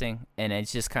just guessing, and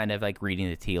it's just kind of like reading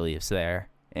the tea leaves there.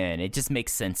 And it just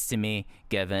makes sense to me,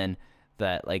 given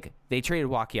that they traded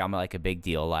Wakayama like a big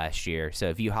deal last year. So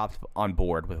if you hopped on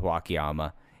board with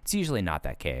Wakayama, it's usually not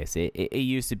that case. It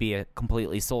used to be a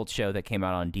completely sold show that came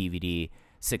out on DVD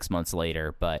 6 months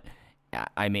later. But,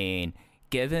 I mean,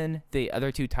 given the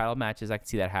other two title matches, I can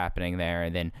see that happening there.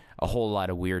 And then a whole lot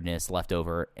of weirdness left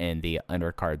over in the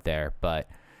undercard there. But,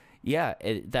 yeah,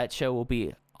 that show will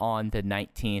be on the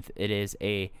 19th. It is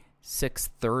a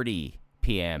 6:30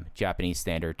 p.m. Japanese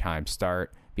Standard Time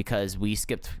start because we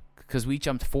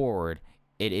jumped forward.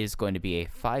 It is going to be a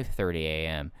 5:30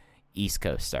 a.m. East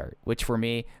Coast start, which for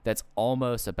me, that's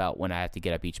almost about when I have to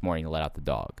get up each morning to let out the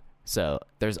dog. So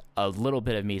there's a little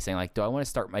bit of me saying, do I want to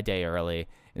start my day early?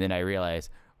 And then I realize,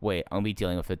 wait, I'm going to be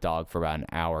dealing with a dog for about an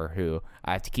hour who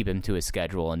I have to keep him to his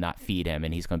schedule and not feed him,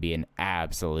 and he's going to be an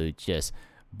absolute just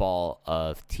ball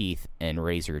of teeth and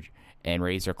razor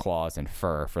claws and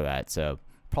fur for that. So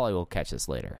probably will catch this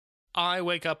later. I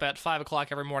wake up at 5 o'clock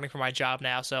every morning for my job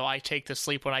now, so I take the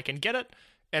sleep when I can get it,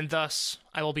 and thus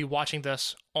I will be watching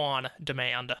this on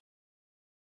demand.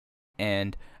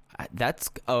 And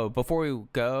before we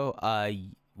go,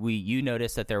 you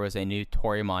noticed that there was a new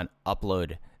Toryumon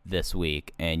upload this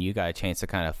week, and you got a chance to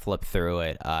kind of flip through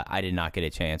it. I did not get a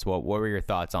chance. What were your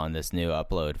thoughts on this new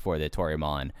upload for the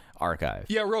Toryumon archive?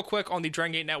 Yeah, real quick, on the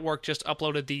Dragon Gate Network just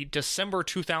uploaded the December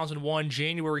 2001,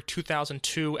 January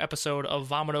 2002 episode of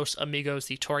Vamonos Amigos,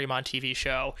 the Toryumon TV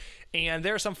show. And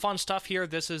there's some fun stuff here.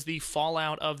 This is the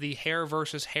fallout of the hair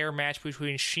versus hair match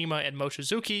between Shima and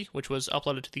Mochizuki, which was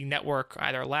uploaded to the network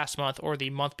either last month or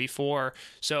the month before.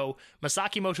 So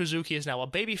Masaki Mochizuki is now a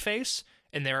babyface,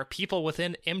 and there are people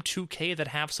within M2K that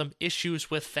have some issues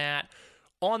with that.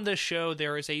 On this show,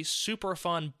 there is a super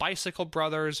fun Bicycle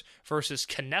Brothers versus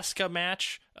Kineska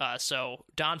match. So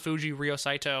Don Fuji, Ryo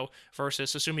Saito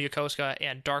versus Susumu Yokosuka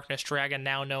and Darkness Dragon,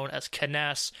 now known as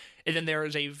Kines. And then there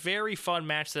is a very fun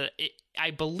match that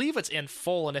I believe it's in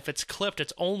full, and if it's clipped,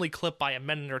 it's only clipped by a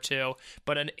minute or two.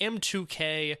 But an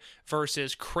M2K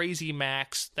versus Crazy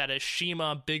Max, that is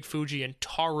Shima, Big Fuji, and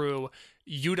Taru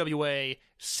UWA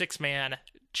 6-man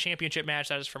championship match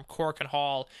that is from Korakuen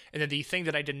Hall. And then the thing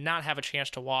that I did not have a chance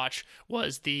to watch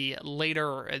was the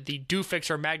Do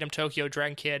Fixer, Magnum Tokyo,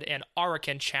 Dragon Kid, and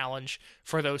Araken challenge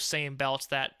for those same belts.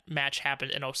 That match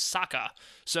happened in Osaka.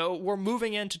 So we're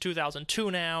moving into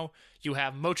 2002 now. You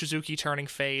have Mochizuki turning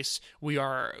face. We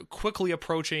are quickly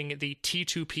approaching the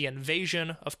T2P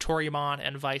invasion of Toryumon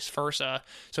and vice versa.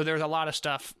 So there's a lot of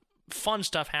stuff, fun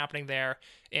stuff happening there,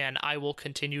 and I will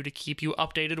continue to keep you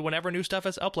updated whenever new stuff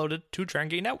is uploaded to Dragon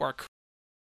Gate Network.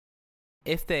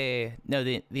 The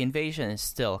invasion is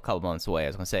still a couple months away. I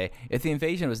was going to say, if the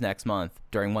invasion was next month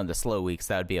during one of the slow weeks,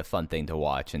 that would be a fun thing to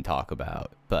watch and talk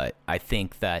about. But I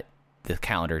think that the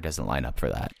calendar doesn't line up for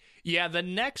that. Yeah, the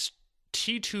next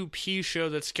T2P show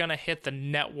that's going to hit the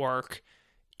network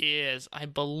is, I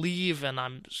believe, and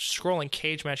I'm scrolling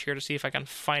Cage Match here to see if I can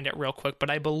find it real quick, but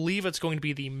I believe it's going to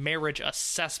be the Marriage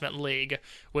Assessment League,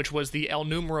 which was the El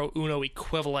Numero Uno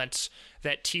equivalent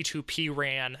that T2P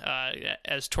ran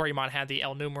as Toryumon had the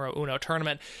El Numero Uno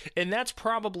tournament. And that's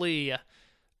probably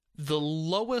the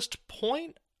lowest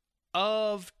point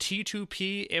of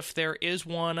T2P, if there is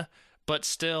one, but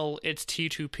still, it's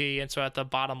T2P, and so at the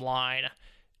bottom line,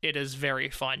 it is very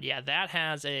fun. Yeah, that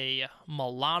has a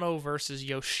Milano versus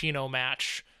Yoshino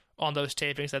match on those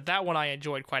tapings. That one I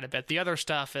enjoyed quite a bit. The other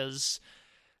stuff is,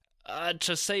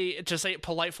 to say it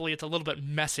politely, it's a little bit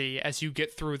messy as you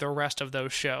get through the rest of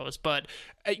those shows. But,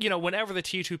 whenever the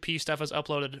T2P stuff is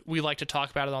uploaded, we like to talk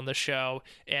about it on the show.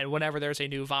 And whenever there's a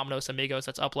new Vamonos Amigos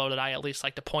that's uploaded, I at least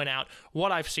like to point out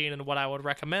what I've seen and what I would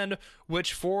recommend,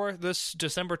 which for this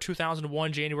December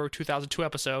 2001, January 2002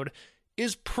 episode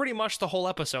is pretty much the whole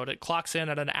episode. It clocks in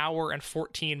at an hour and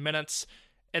 14 minutes,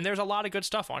 and there's a lot of good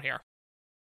stuff on here.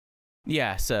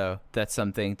 Yeah, so that's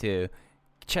something to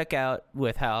check out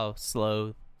with how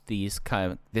slow this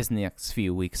next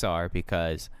few weeks are,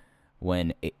 because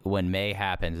when May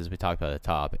happens, as we talked about at the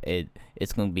top,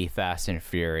 it's going to be fast and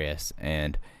furious,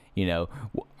 and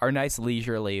our nice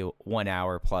leisurely 1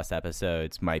 hour plus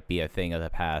episodes might be a thing of the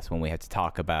past when we had to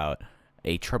talk about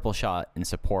a triple shot in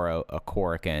Sapporo, a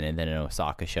Korakuen, and then an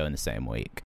Osaka show in the same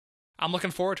week. I'm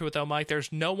looking forward to it, though, Mike.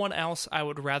 There's no one else I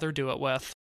would rather do it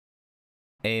with.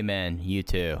 Amen. You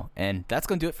too. And that's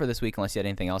going to do it for this week, unless you had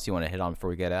anything else you want to hit on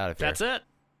before we get out of here. That's it.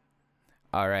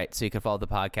 All right, so you can follow the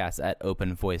podcast at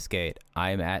Open Voice Gate.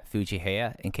 I'm at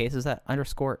Fujiheya, in case it's that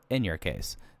 _ in your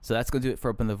case. So that's going to do it for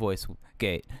Open the Voice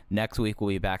Gate. Next week, we'll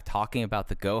be back talking about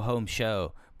the go-home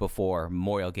show before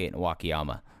Memorial Gate in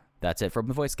Wakayama. That's it for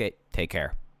Open Voice Gate. Take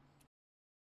care.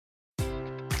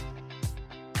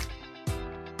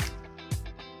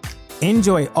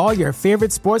 Enjoy all your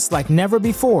favorite sports like never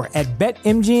before at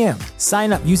BetMGM.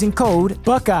 Sign up using code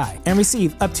Buckeye and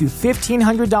receive up to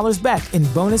 $1,500 back in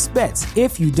bonus bets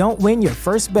if you don't win your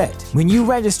first bet. When you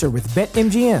register with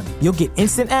BetMGM, you'll get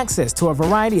instant access to a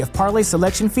variety of parlay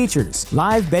selection features,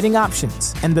 live betting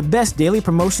options, and the best daily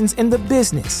promotions in the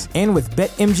business. And with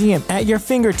BetMGM at your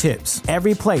fingertips,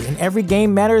 every play and every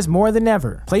game matters more than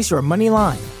ever. Place your money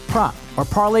line, prop, or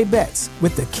parlay bets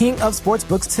with the king of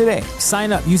sportsbooks today.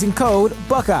 Sign up using code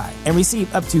Buckeye and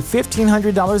receive up to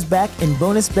 $1,500 back in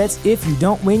bonus bets if you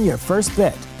don't win your first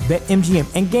bet. BetMGM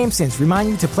and GameSense remind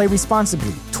you to play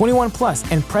responsibly. 21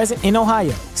 plus and present in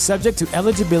Ohio, subject to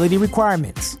eligibility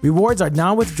requirements. Rewards are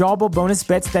non-withdrawable bonus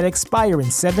bets that expire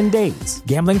in 7 days.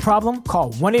 Gambling problem?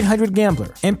 Call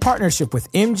 1-800-GAMBLER. In partnership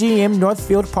with MGM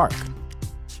Northfield Park.